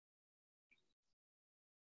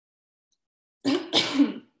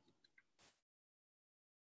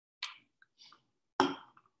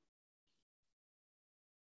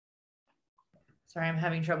 Sorry, I'm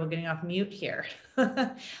having trouble getting off mute here.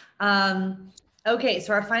 Okay,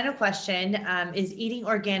 so our final question is eating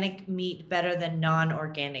organic meat better than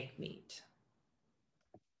non-organic meat?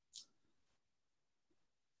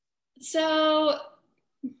 So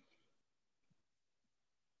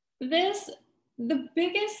the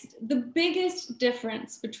biggest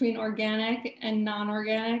difference between organic and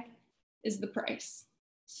non-organic is the price.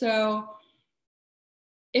 So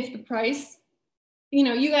if the price, you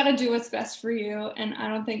know, you got to do what's best for you. And I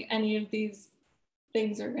don't think any of these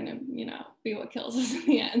things are going to, you know, be what kills us in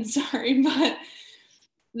the end. Sorry, but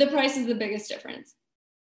the price is the biggest difference.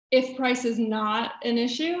 If price is not an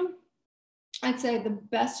issue, I'd say the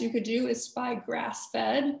best you could do is buy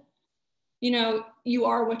grass-fed. You know, you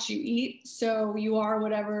are what you eat, so you are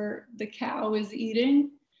whatever the cow is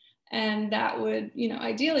eating. And that would, you know,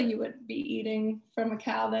 ideally you would be eating from a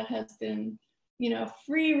cow that has been, you know,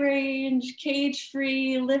 free range, cage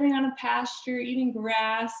free, living on a pasture, eating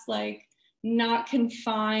grass, like not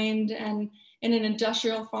confined and in an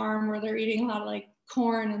industrial farm where they're eating a lot of like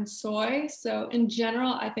corn and soy. So in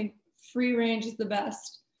general, I think free range is the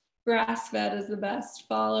best. Grass fed is the best,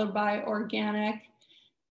 followed by organic.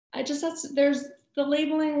 There's the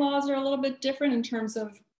labeling laws are a little bit different in terms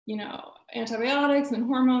of, you know, antibiotics and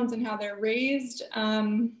hormones and how they're raised.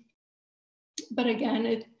 But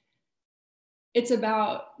again, it's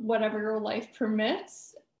about whatever your life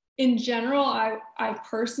permits. In general, I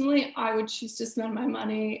personally, I would choose to spend my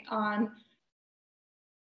money on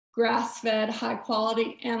grass-fed,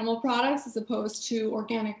 high-quality animal products as opposed to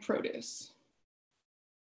organic produce.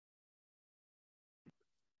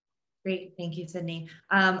 Great, thank you, Sydney.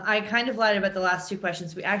 I kind of lied about the last two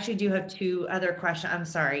questions. We actually do have two other questions. I'm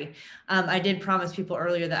sorry. I did promise people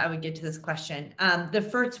earlier that I would get to this question. The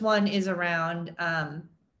first one is around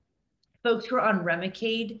folks who are on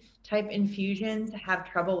Remicade type infusions have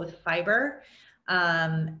trouble with fiber.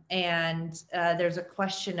 And there's a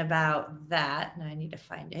question about that, and I need to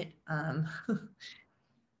find it.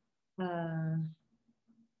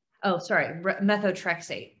 Oh, sorry,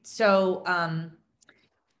 methotrexate. So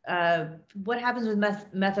what happens with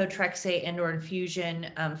methotrexate and or infusion?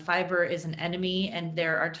 Fiber is an enemy, and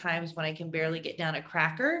there are times when I can barely get down a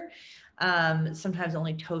cracker. Sometimes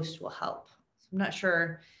only toast will help. I'm not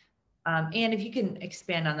sure. And if you can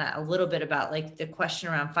expand on that a little bit about like the question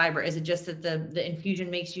around fiber, is it just that the infusion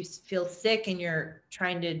makes you feel sick and you're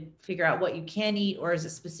trying to figure out what you can eat, or is it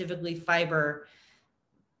specifically fiber,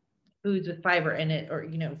 foods with fiber in it, or,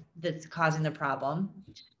 you know, that's causing the problem?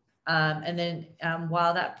 And then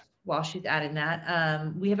while she's adding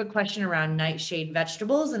that, we have a question around nightshade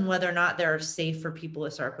vegetables and whether or not they're safe for people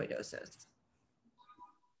with sarcoidosis.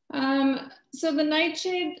 So the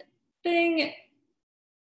nightshade thing,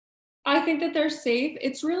 I think that they're safe.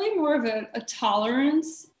 It's really more of a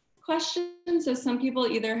tolerance question. So some people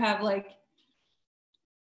either have like,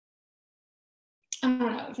 I don't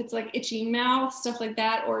know if it's like itchy mouth, stuff like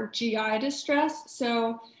that, or GI distress.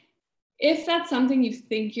 So if that's something you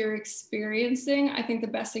think you're experiencing, I think the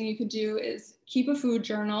best thing you could do is keep a food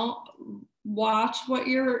journal, watch what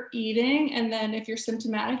you're eating, and then if you're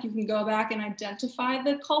symptomatic, you can go back and identify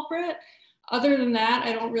the culprit. Other than that,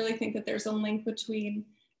 I don't really think that there's a link between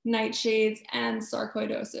nightshades and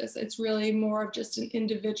sarcoidosis. It's really more of just an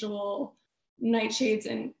individual nightshades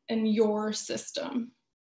in your system.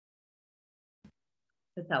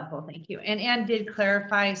 That's helpful, thank you. And Anne did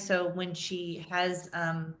clarify, so when she has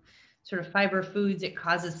sort of fiber foods, it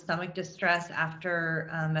causes stomach distress after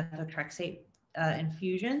methotrexate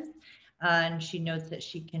infusion. And she notes that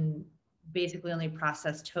she can basically only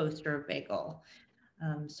process toast or a bagel.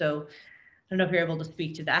 So I don't know if you're able to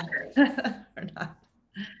speak to that or not.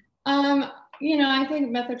 You know, I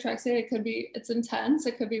think methotrexate, it's intense.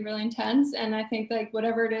 It could be really intense. And I think like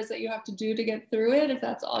whatever it is that you have to do to get through it, if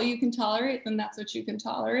that's all you can tolerate, then that's what you can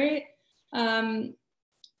tolerate.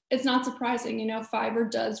 It's not surprising, you know, fiber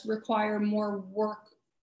does require more work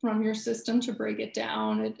from your system to break it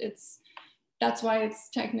down. That's why it's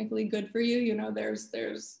technically good for you. You know, there's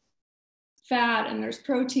fat and there's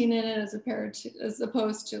protein in it as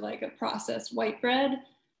opposed to like a processed white bread.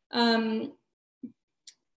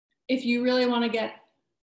 If you really want to get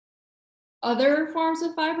other forms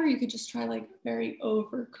of fiber, you could just try like very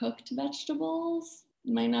overcooked vegetables.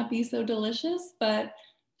 It might not be so delicious, but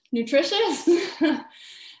nutritious.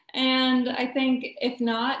 And I think if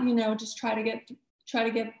not, you know, just try to get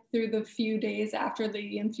through the few days after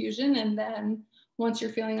the infusion, and then once you're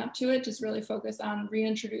feeling up to it, just really focus on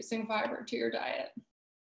reintroducing fiber to your diet.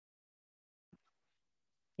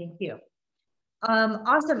 Thank you.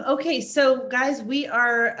 Awesome. Okay, so guys, we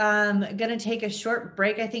are going to take a short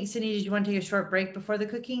break. I think, Sydney, did you want to take a short break before the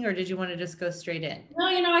cooking, or did you want to just go straight in? No,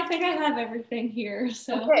 you know, I think I have everything here.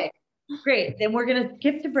 So. Okay, great. Then we're going to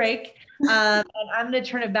skip the break, and I'm going to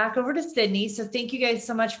turn it back over to Sydney. So thank you guys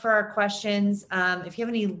so much for our questions. If you have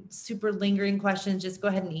any super lingering questions, just go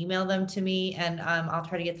ahead and email them to me, and I'll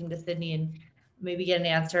try to get them to Sydney and maybe get an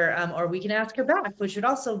answer, or we can ask her back, which would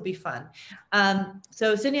also be fun.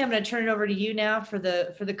 So Sydney, I'm going to turn it over to you now for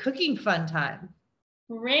the cooking fun time.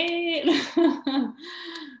 Great.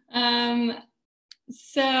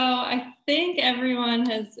 So I think everyone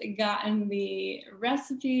has gotten the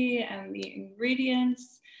recipe and the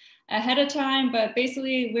ingredients ahead of time, but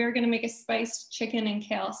basically we're gonna make a spiced chicken and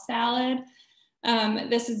kale salad.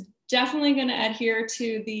 This is definitely gonna adhere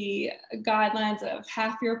to the guidelines of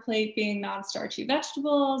half your plate being non-starchy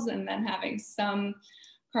vegetables and then having some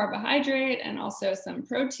carbohydrate and also some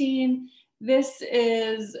protein. This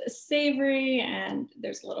is savory and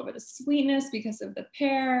there's a little bit of sweetness because of the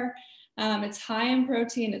pear. It's high in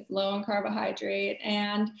protein, it's low in carbohydrate,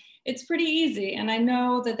 and it's pretty easy. And I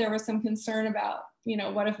know that there was some concern about,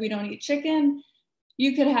 what if we don't eat chicken?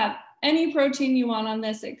 You could have any protein you want on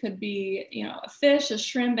this. It could be, a fish, a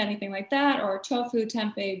shrimp, anything like that, or tofu,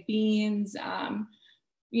 tempeh, beans,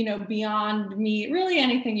 Beyond Meat, really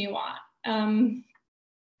anything you want.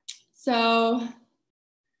 So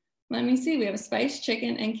let me see, we have a spiced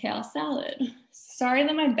chicken and kale salad. Sorry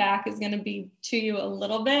that my back is gonna be to you a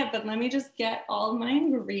little bit, but let me just get all my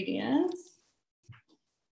ingredients.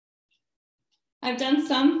 I've done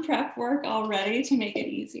some prep work already to make it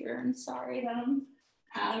easier. I'm sorry that I'm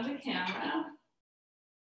out of the camera.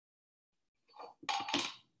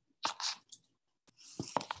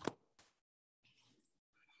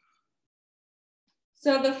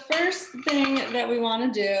 So the first thing that we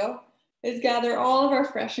wanna do is gather all of our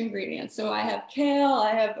fresh ingredients. So I have kale,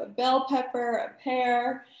 I have a bell pepper, a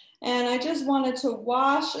pear, and I just wanted to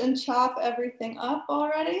wash and chop everything up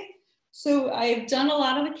already. So I've done a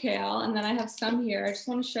lot of the kale, and then I have some here. I just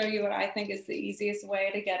want to show you what I think is the easiest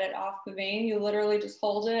way to get it off the vein. You literally just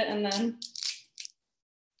hold it and then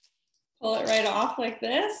pull it right off like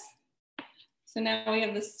this. So now we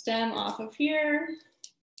have the stem off of here.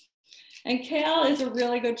 And kale is a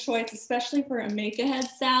really good choice, especially for a make-ahead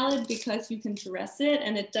salad, because you can dress it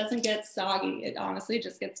and it doesn't get soggy. It honestly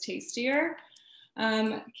just gets tastier.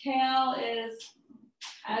 Kale is,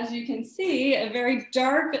 as you can see, a very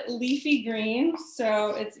dark leafy green.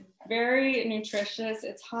 So it's very nutritious.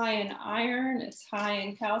 It's high in iron. It's high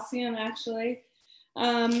in calcium, actually.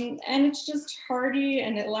 And it's just hearty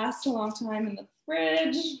and it lasts a long time in the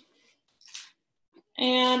fridge.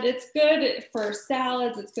 And it's good for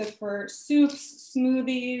salads, it's good for soups,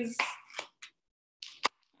 smoothies.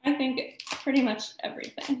 I think pretty much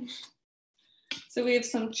everything. So we have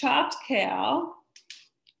some chopped kale,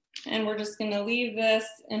 and we're just gonna leave this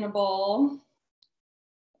in a bowl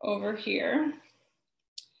over here.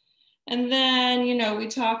 And then, we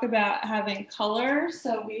talk about having color.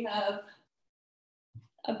 So we have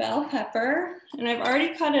a bell pepper, and I've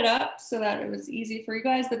already cut it up so that it was easy for you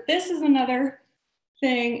guys, but this is another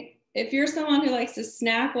thing. If you're someone who likes to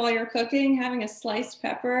snack while you're cooking, having a sliced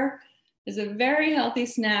pepper is a very healthy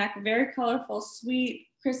snack, very colorful, sweet,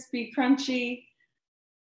 crispy, crunchy,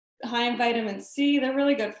 high in vitamin C. They're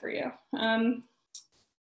really good for you. And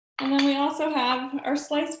then we also have our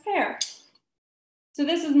sliced pear. So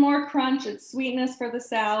this is more crunch, it's sweetness for the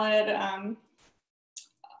salad, a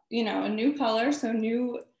new color, so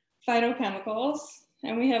new phytochemicals.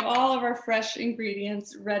 And we have all of our fresh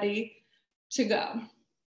ingredients ready to go.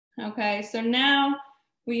 Okay, so now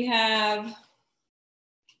we have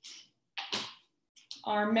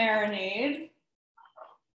our marinade.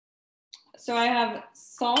 So I have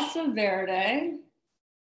salsa verde.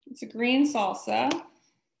 It's a green salsa.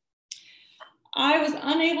 I was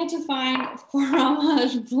unable to find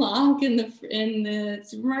fromage blanc in the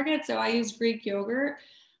supermarket, so I used Greek yogurt.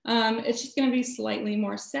 It's just gonna be slightly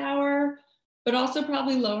more sour, but also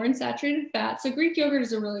probably lower in saturated fat. So Greek yogurt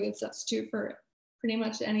is a really good substitute for pretty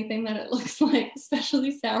much anything that it looks like,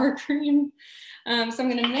 especially sour cream. So I'm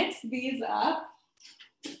gonna mix these up.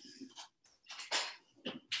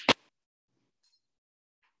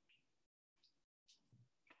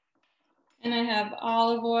 And I have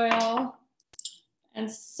olive oil and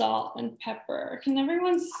salt and pepper. Can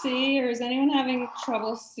everyone see, or is anyone having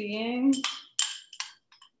trouble seeing?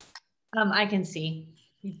 I can see.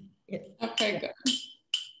 Okay, good.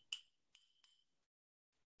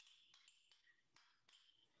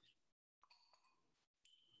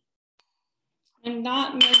 I'm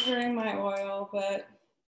not measuring my oil, but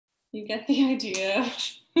you get the idea.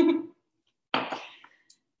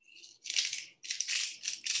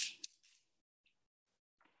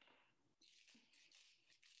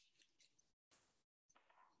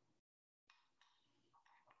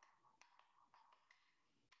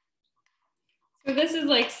 So this is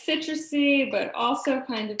like citrusy, but also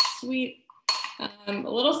kind of sweet, a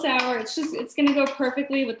little sour. It's gonna go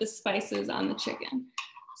perfectly with the spices on the chicken.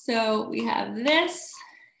 So we have this,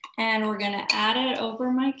 and we're gonna add it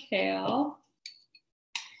over my kale.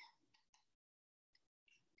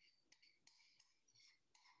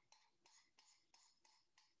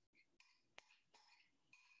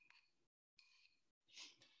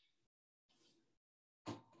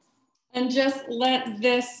 just let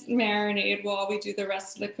this marinate while we do the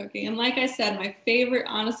rest of the cooking. And like I said, my favorite,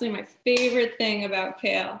 honestly, my favorite thing about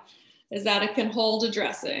kale is that it can hold a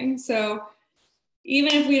dressing. So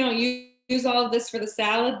even if we don't use all of this for the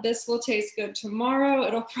salad, this will taste good tomorrow.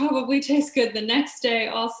 It'll probably taste good the next day.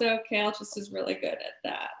 Also, kale just is really good at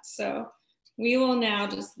that. So we will now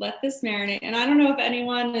just let this marinate. And I don't know if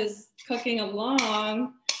anyone is cooking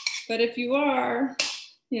along, but if you are,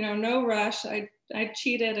 you know, no rush. I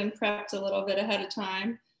cheated and prepped a little bit ahead of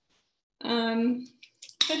time.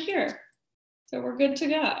 But here, so we're good to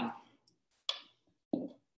go.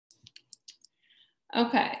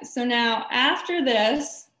 Okay, so now after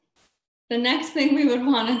this, the next thing we would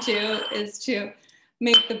want to do is to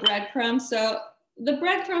make the breadcrumbs. So the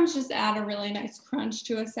breadcrumbs just add a really nice crunch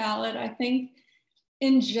to a salad. I think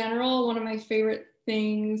in general, one of my favorite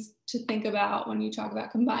things to think about when you talk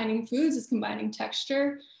about combining foods is combining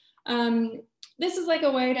texture. This is like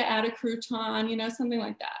a way to add a crouton, you know, something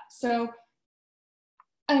like that. So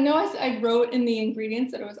I know I wrote in the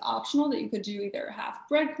ingredients that it was optional, that you could do either half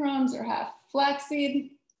breadcrumbs or half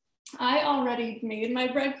flaxseed. I already made my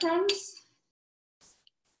breadcrumbs.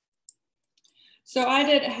 So I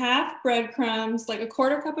did half breadcrumbs, like a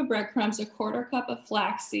quarter cup of breadcrumbs, a quarter cup of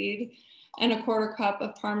flaxseed, and a quarter cup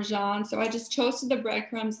of Parmesan. So I just toasted the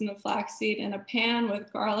breadcrumbs and the flaxseed in a pan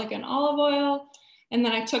with garlic and olive oil. And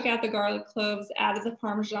then I took out the garlic cloves, added the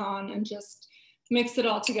Parmesan, and just mixed it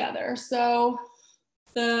all together. So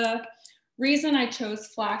the reason I chose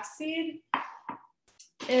flaxseed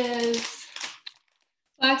is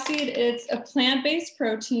flaxseed, it's a plant-based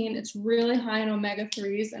protein. It's really high in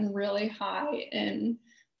omega-3s and really high in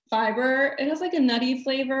fiber. It has like a nutty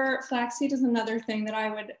flavor. Flaxseed is another thing that I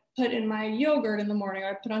would put in my yogurt in the morning,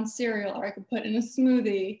 or I put on cereal, or I could put in a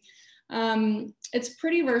smoothie. It's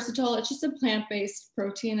pretty versatile. It's just a plant-based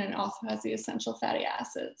protein, and it also has the essential fatty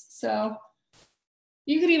acids. So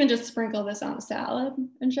you could even just sprinkle this on the salad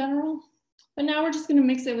in general. But now we're just gonna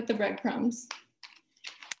mix it with the breadcrumbs.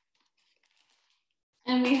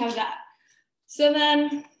 And we have that. So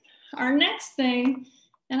then our next thing,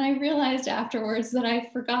 and I realized afterwards that I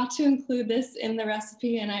forgot to include this in the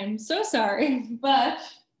recipe, and I'm so sorry, but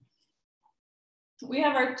we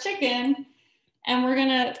have our chicken, and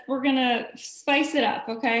we're gonna spice it up,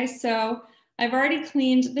 okay? So I've already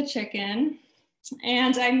cleaned the chicken,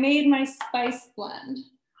 and I made my spice blend.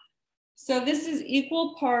 So this is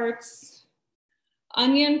equal parts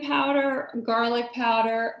onion powder, garlic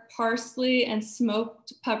powder, parsley, and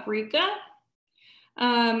smoked paprika.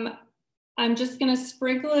 I'm just gonna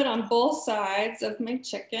sprinkle it on both sides of my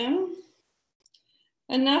chicken.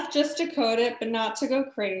 Enough just to coat it, but not to go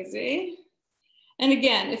crazy. And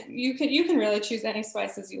again, if you can really choose any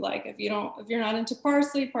spices you like. If you're not into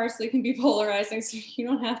parsley, parsley can be polarizing, so you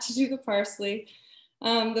don't have to do the parsley.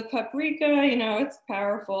 The paprika, you know, it's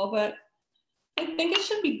powerful, but I think it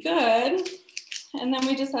should be good. And then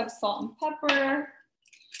we just have salt and pepper,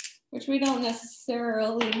 which we don't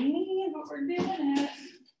necessarily need, but we're doing it.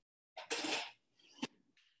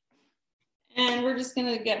 And we're just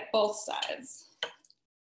gonna get both sides.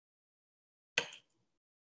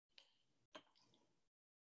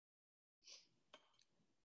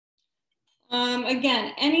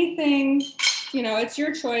 Again, anything, you know, it's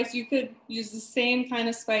your choice. You could use the same kind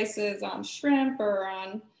of spices on shrimp or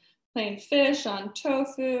on plain fish, on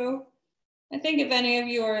tofu. I think if any of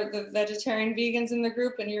you are the vegetarian vegans in the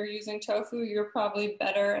group and you're using tofu, you're probably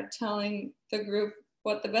better at telling the group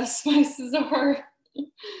what the best spices are.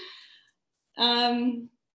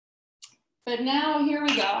 But now here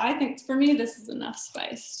we go. I think for me, this is enough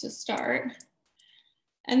spice to start.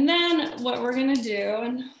 And then what we're gonna do,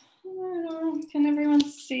 and I don't know, can everyone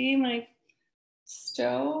see my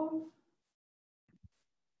stove?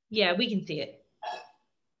 Yeah, we can see it.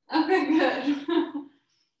 Okay, good.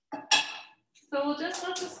 So we'll just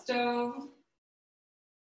let the stove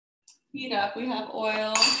heat up. We have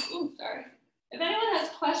oil. Ooh, sorry. If anyone has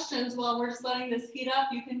questions while we're just letting this heat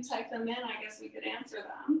up, you can type them in. I guess we could answer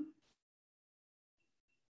them.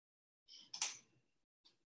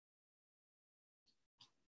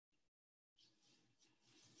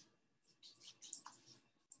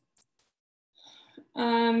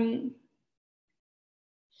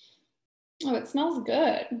 Oh, it smells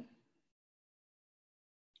good.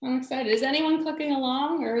 I'm excited. Is anyone cooking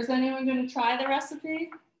along, or is anyone going to try the recipe?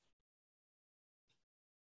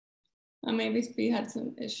 Maybe we had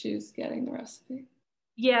some issues getting the recipe.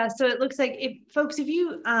 Yeah, so it looks like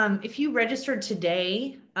if you registered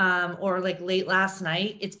today or like late last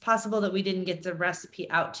night, it's possible that we didn't get the recipe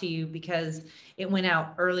out to you because it went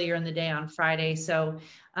out earlier in the day on Friday. So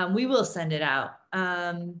we will send it out.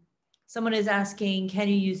 Someone is asking, can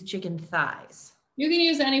you use chicken thighs? You can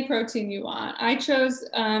use any protein you want. I chose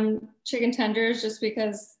chicken tenders just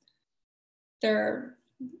because they're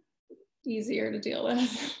easier to deal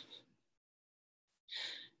with.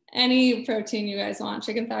 Any protein you guys want.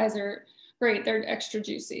 Chicken thighs are great. They're extra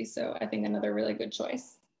juicy. So I think another really good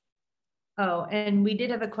choice. Oh, and we did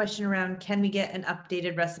have a question around, can we get an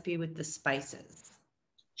updated recipe with the spices?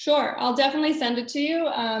 Sure, I'll definitely send it to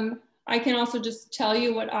you. I can also just tell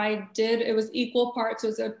you what I did. It was equal parts. It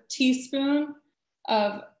was a teaspoon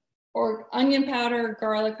of onion powder,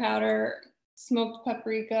 garlic powder, smoked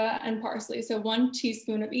paprika, and parsley. So 1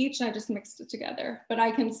 teaspoon of each, and I just mixed it together. But I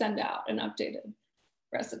can send out an updated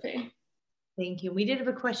recipe. Thank you. We did have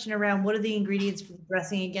a question around, what are the ingredients for the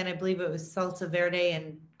dressing? Again, I believe it was salsa verde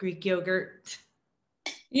and Greek yogurt.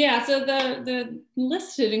 Yeah, so the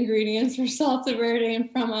listed ingredients for salsa verde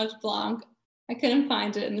and fromage blanc, I couldn't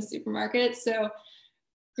find it in the supermarket. So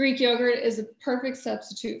Greek yogurt is a perfect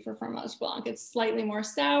substitute for fromage blanc. It's slightly more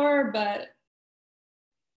sour, but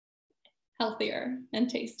healthier and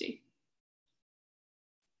tasty.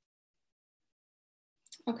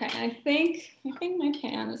 Okay, I think my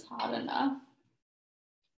pan is hot enough.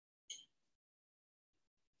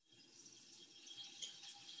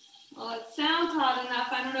 Well, it sounds hot enough.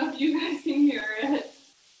 I don't know if you guys can hear it.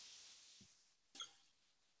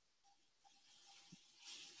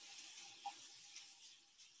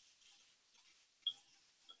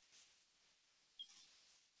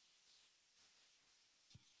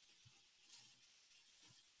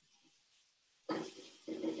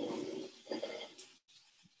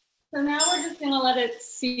 So now we're just gonna let it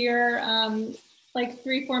sear like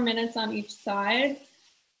 3-4 minutes on each side.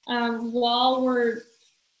 While we're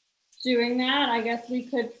doing that, I guess we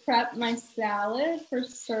could prep my salad for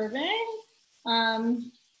serving.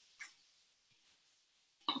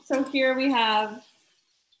 So here we have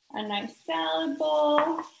a nice salad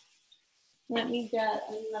bowl. Let me get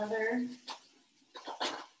another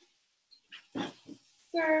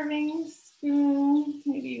serving spoon.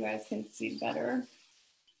 Maybe you guys can see better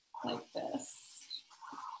like this.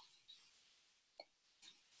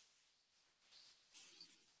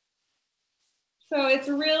 So it's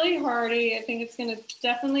really hearty. I think it's gonna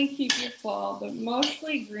definitely keep you full, but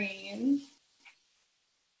mostly greens.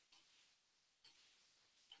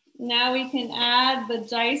 Now we can add the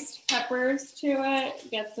diced peppers to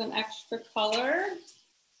it, get some extra color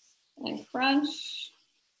and crunch.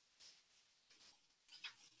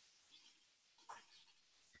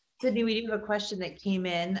 Sydney, we do have a question that came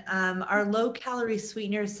in. Are low-calorie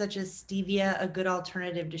sweeteners such as stevia a good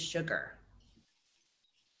alternative to sugar?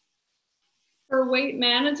 For weight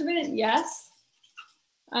management, yes.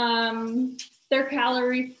 They're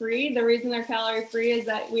calorie-free. The reason they're calorie-free is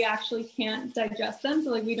that we actually can't digest them.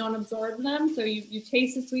 So like we don't absorb them. So you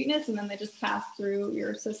taste the sweetness and then they just pass through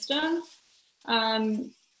your system.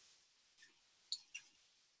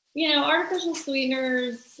 You know, artificial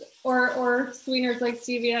sweeteners or sweeteners like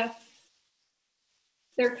stevia,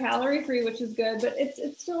 they're calorie-free, which is good, but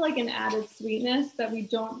it's still like an added sweetness that we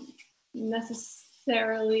don't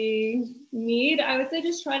necessarily need. I would say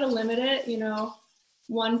just try to limit it, you know.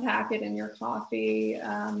 1 packet in your coffee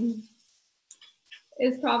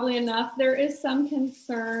is probably enough. There is some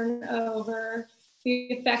concern over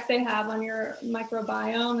the effect they have on your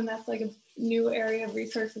microbiome, and that's like a new area of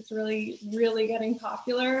research that's really, really getting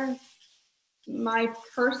popular. My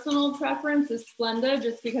personal preference is Splenda,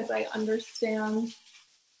 just because I understand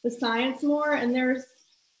the science more, and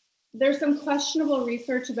there's some questionable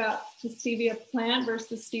research about the stevia plant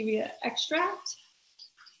versus stevia extract.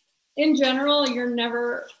 In general, you're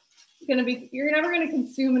never going to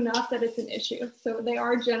consume enough that it's an issue. So they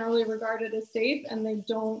are generally regarded as safe and they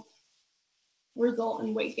don't result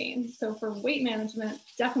in weight gain. So for weight management,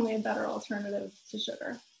 definitely a better alternative to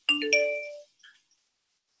sugar.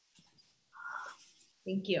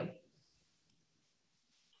 Thank you.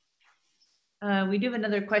 We do have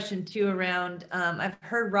another question too around, I've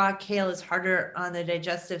heard raw kale is harder on the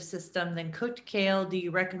digestive system than cooked kale. Do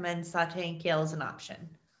you recommend sauteing kale as an option?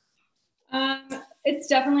 It's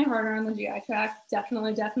definitely harder on the GI tract.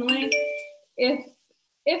 Definitely. If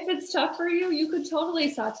it's tough for you, you could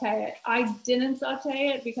totally saute it. I didn't saute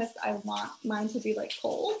it because I want mine to be like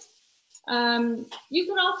cold. You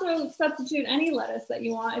can also substitute any lettuce that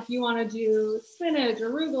you want. If you want to do spinach,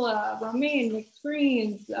 arugula, romaine, mixed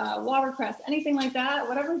greens, watercress, anything like that,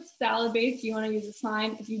 whatever salad base you want to use is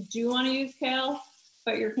fine. If you do want to use kale,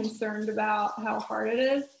 but you're concerned about how hard it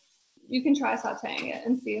is, you can try sauteing it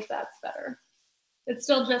and see if that's better. It's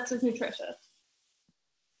still just as nutritious.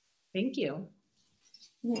 Thank you.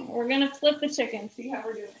 We're gonna flip the chicken, see how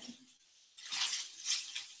we're doing.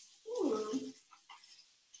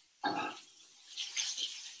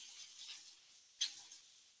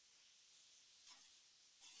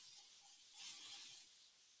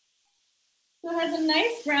 So it has a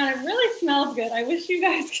nice brown. It really smells good. I wish you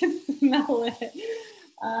guys could smell it.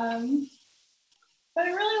 But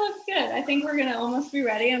it really looks good. I think we're gonna almost be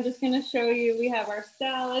ready. I'm just gonna show you, we have our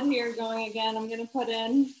salad here going again. I'm gonna put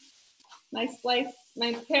in my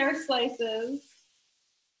pear slices.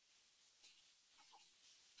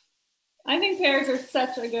 I think pears are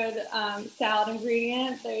such a good salad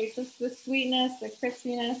ingredient. They just, the sweetness, the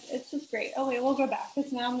crispiness, it's just great. Oh wait, we'll go back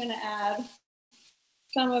because now I'm gonna add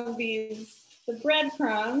some of the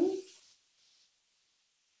breadcrumbs.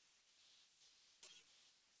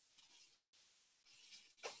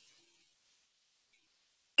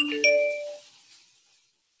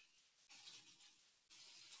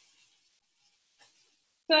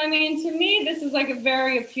 So, I mean, to me, this is like a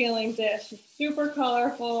very appealing dish. It's super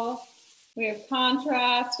colorful. We have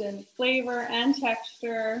contrast and flavor and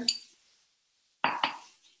texture.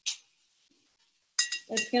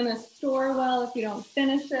 It's gonna store well if you don't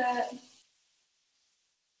finish it.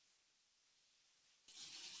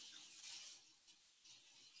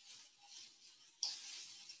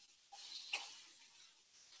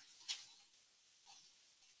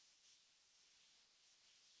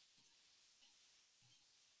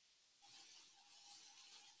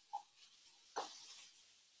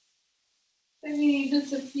 I need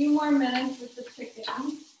just a few more minutes with the chicken,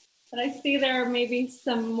 but I see there may be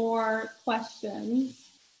some more questions.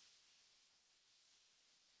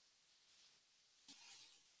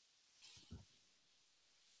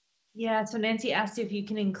 Yeah, so Nancy asked if you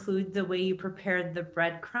can include the way you prepared the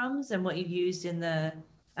breadcrumbs and what you used in the,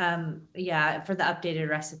 for the updated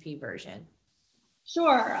recipe version.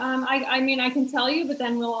 Sure. I mean, I can tell you, but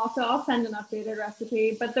then I'll send an updated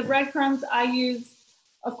recipe. But the breadcrumbs, I use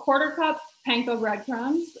a 1/4 cup panko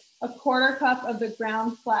breadcrumbs, a 1/4 cup of the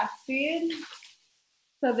ground flaxseed.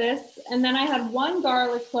 So this, and then I had 1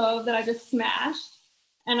 garlic clove that I just smashed.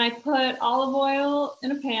 And I put olive oil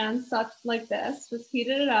in a pan, such like this, just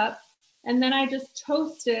heated it up. And then I just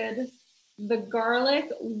toasted the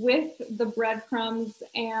garlic with the breadcrumbs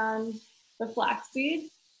and the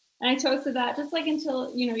flaxseed. And I toasted that just like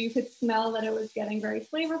until, you know, you could smell that it was getting very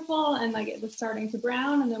flavorful and like it was starting to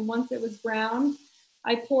brown. And then once it was brown,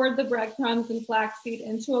 I poured the breadcrumbs and flaxseed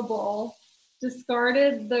into a bowl,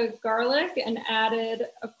 discarded the garlic and added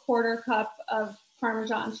a 1/4 cup of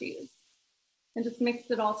Parmesan cheese and just mixed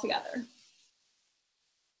it all together.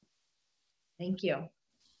 Thank you.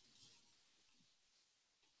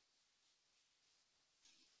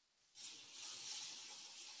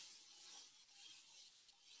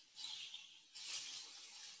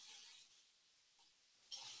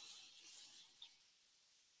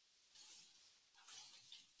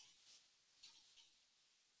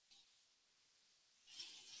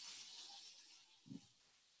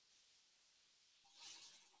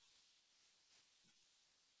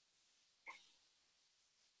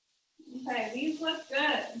 Okay, these look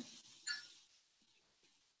good.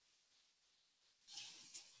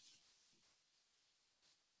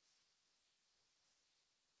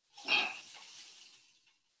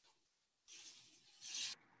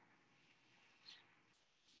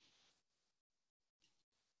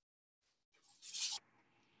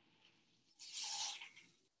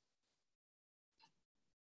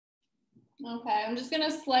 Okay, I'm just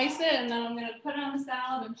gonna slice it and then I'm gonna put it on the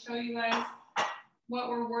salad and show you guys what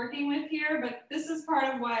we're working with here. But this is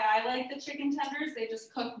part of why I like the chicken tenders. They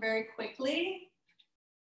just cook very quickly.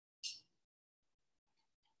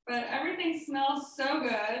 But everything smells so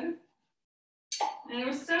good. And it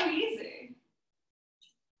was so easy.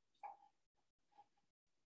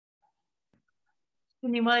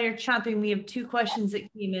 And while you're chopping, we have 2 questions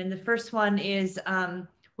that came in. The first one is,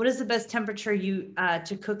 what is the best temperature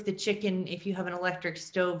to cook the chicken if you have an electric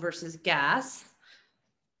stove versus gas?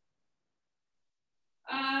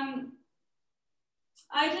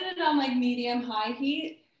 I did it on like medium-high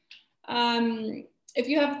heat. If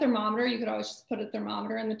you have a thermometer, you could always just put a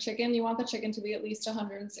thermometer in the chicken. You want the chicken to be at least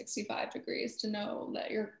 165 degrees to know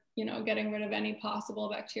that you're, you know, getting rid of any possible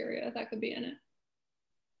bacteria that could be in it.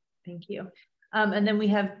 Thank you. And then we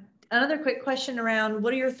have another quick question around,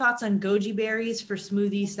 what are your thoughts on goji berries for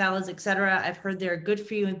smoothies, salads, etc.? I've heard they're good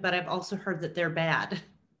for you, but I've also heard that they're bad.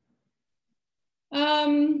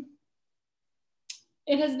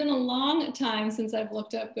 It has been a long time since I've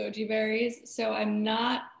looked up goji berries, so I'm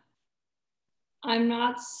not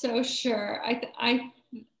so sure. I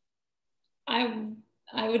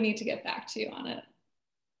would need to get back to you on it.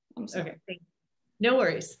 I'm sorry. Okay, No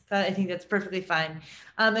worries. I think that's perfectly fine.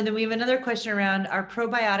 And then we have another question around, are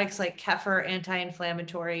probiotics like kefir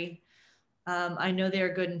anti-inflammatory? I know they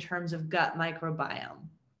are good in terms of gut microbiome.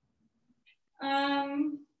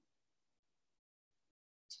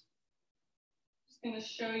 Just gonna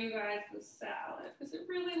show you guys the salad because it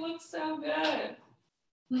really looks so good.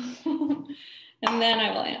 And then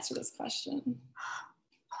I will answer this question.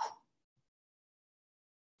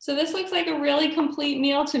 So this looks like a really complete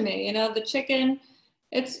meal to me. You know, the chicken,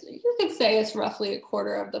 you could say it's roughly a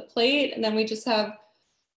quarter of the plate. And then we just have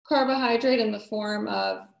carbohydrate in the form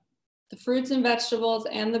of the fruits and vegetables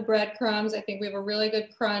and the breadcrumbs. I think we have a really good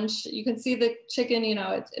crunch. You can see the chicken, you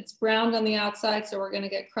know, it's browned on the outside, so we're gonna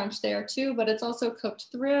get crunch there too, but it's also cooked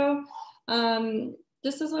through.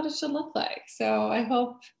 This is what it should look like. So I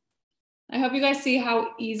hope you guys see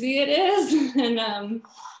how easy it is and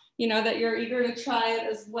you know, that you're eager to try it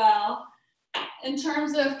as well. In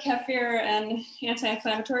terms of kefir and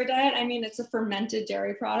anti-inflammatory diet, I mean, it's a fermented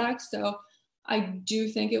dairy product, so I do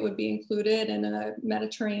think it would be included in a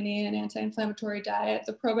Mediterranean anti-inflammatory diet.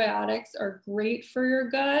 The probiotics are great for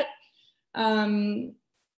your gut. Definitely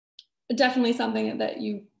something that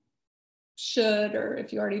you should, or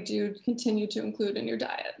if you already do, continue to include in your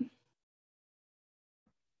diet.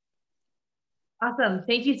 Awesome.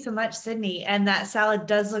 Thank you so much, Sydney. And that salad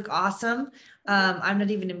does look awesome. I'm not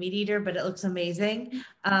even a meat eater, but it looks amazing.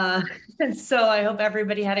 And so I hope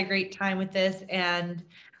everybody had a great time with this. And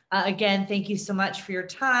again, thank you so much for your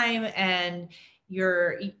time and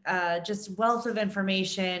your just wealth of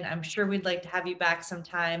information. I'm sure we'd like to have you back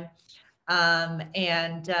sometime.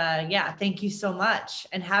 Yeah, thank you so much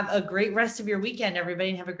and have a great rest of your weekend, everybody,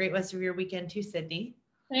 and have a great rest of your weekend too, Sydney.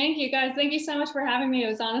 Thank you guys. Thank you so much for having me. It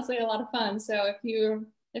was honestly a lot of fun. So if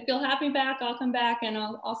you'll have me back, I'll come back and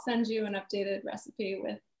I'll send you an updated recipe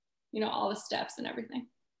with, you know, all the steps and everything.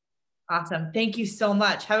 Awesome. Thank you so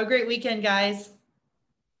much. Have a great weekend, guys.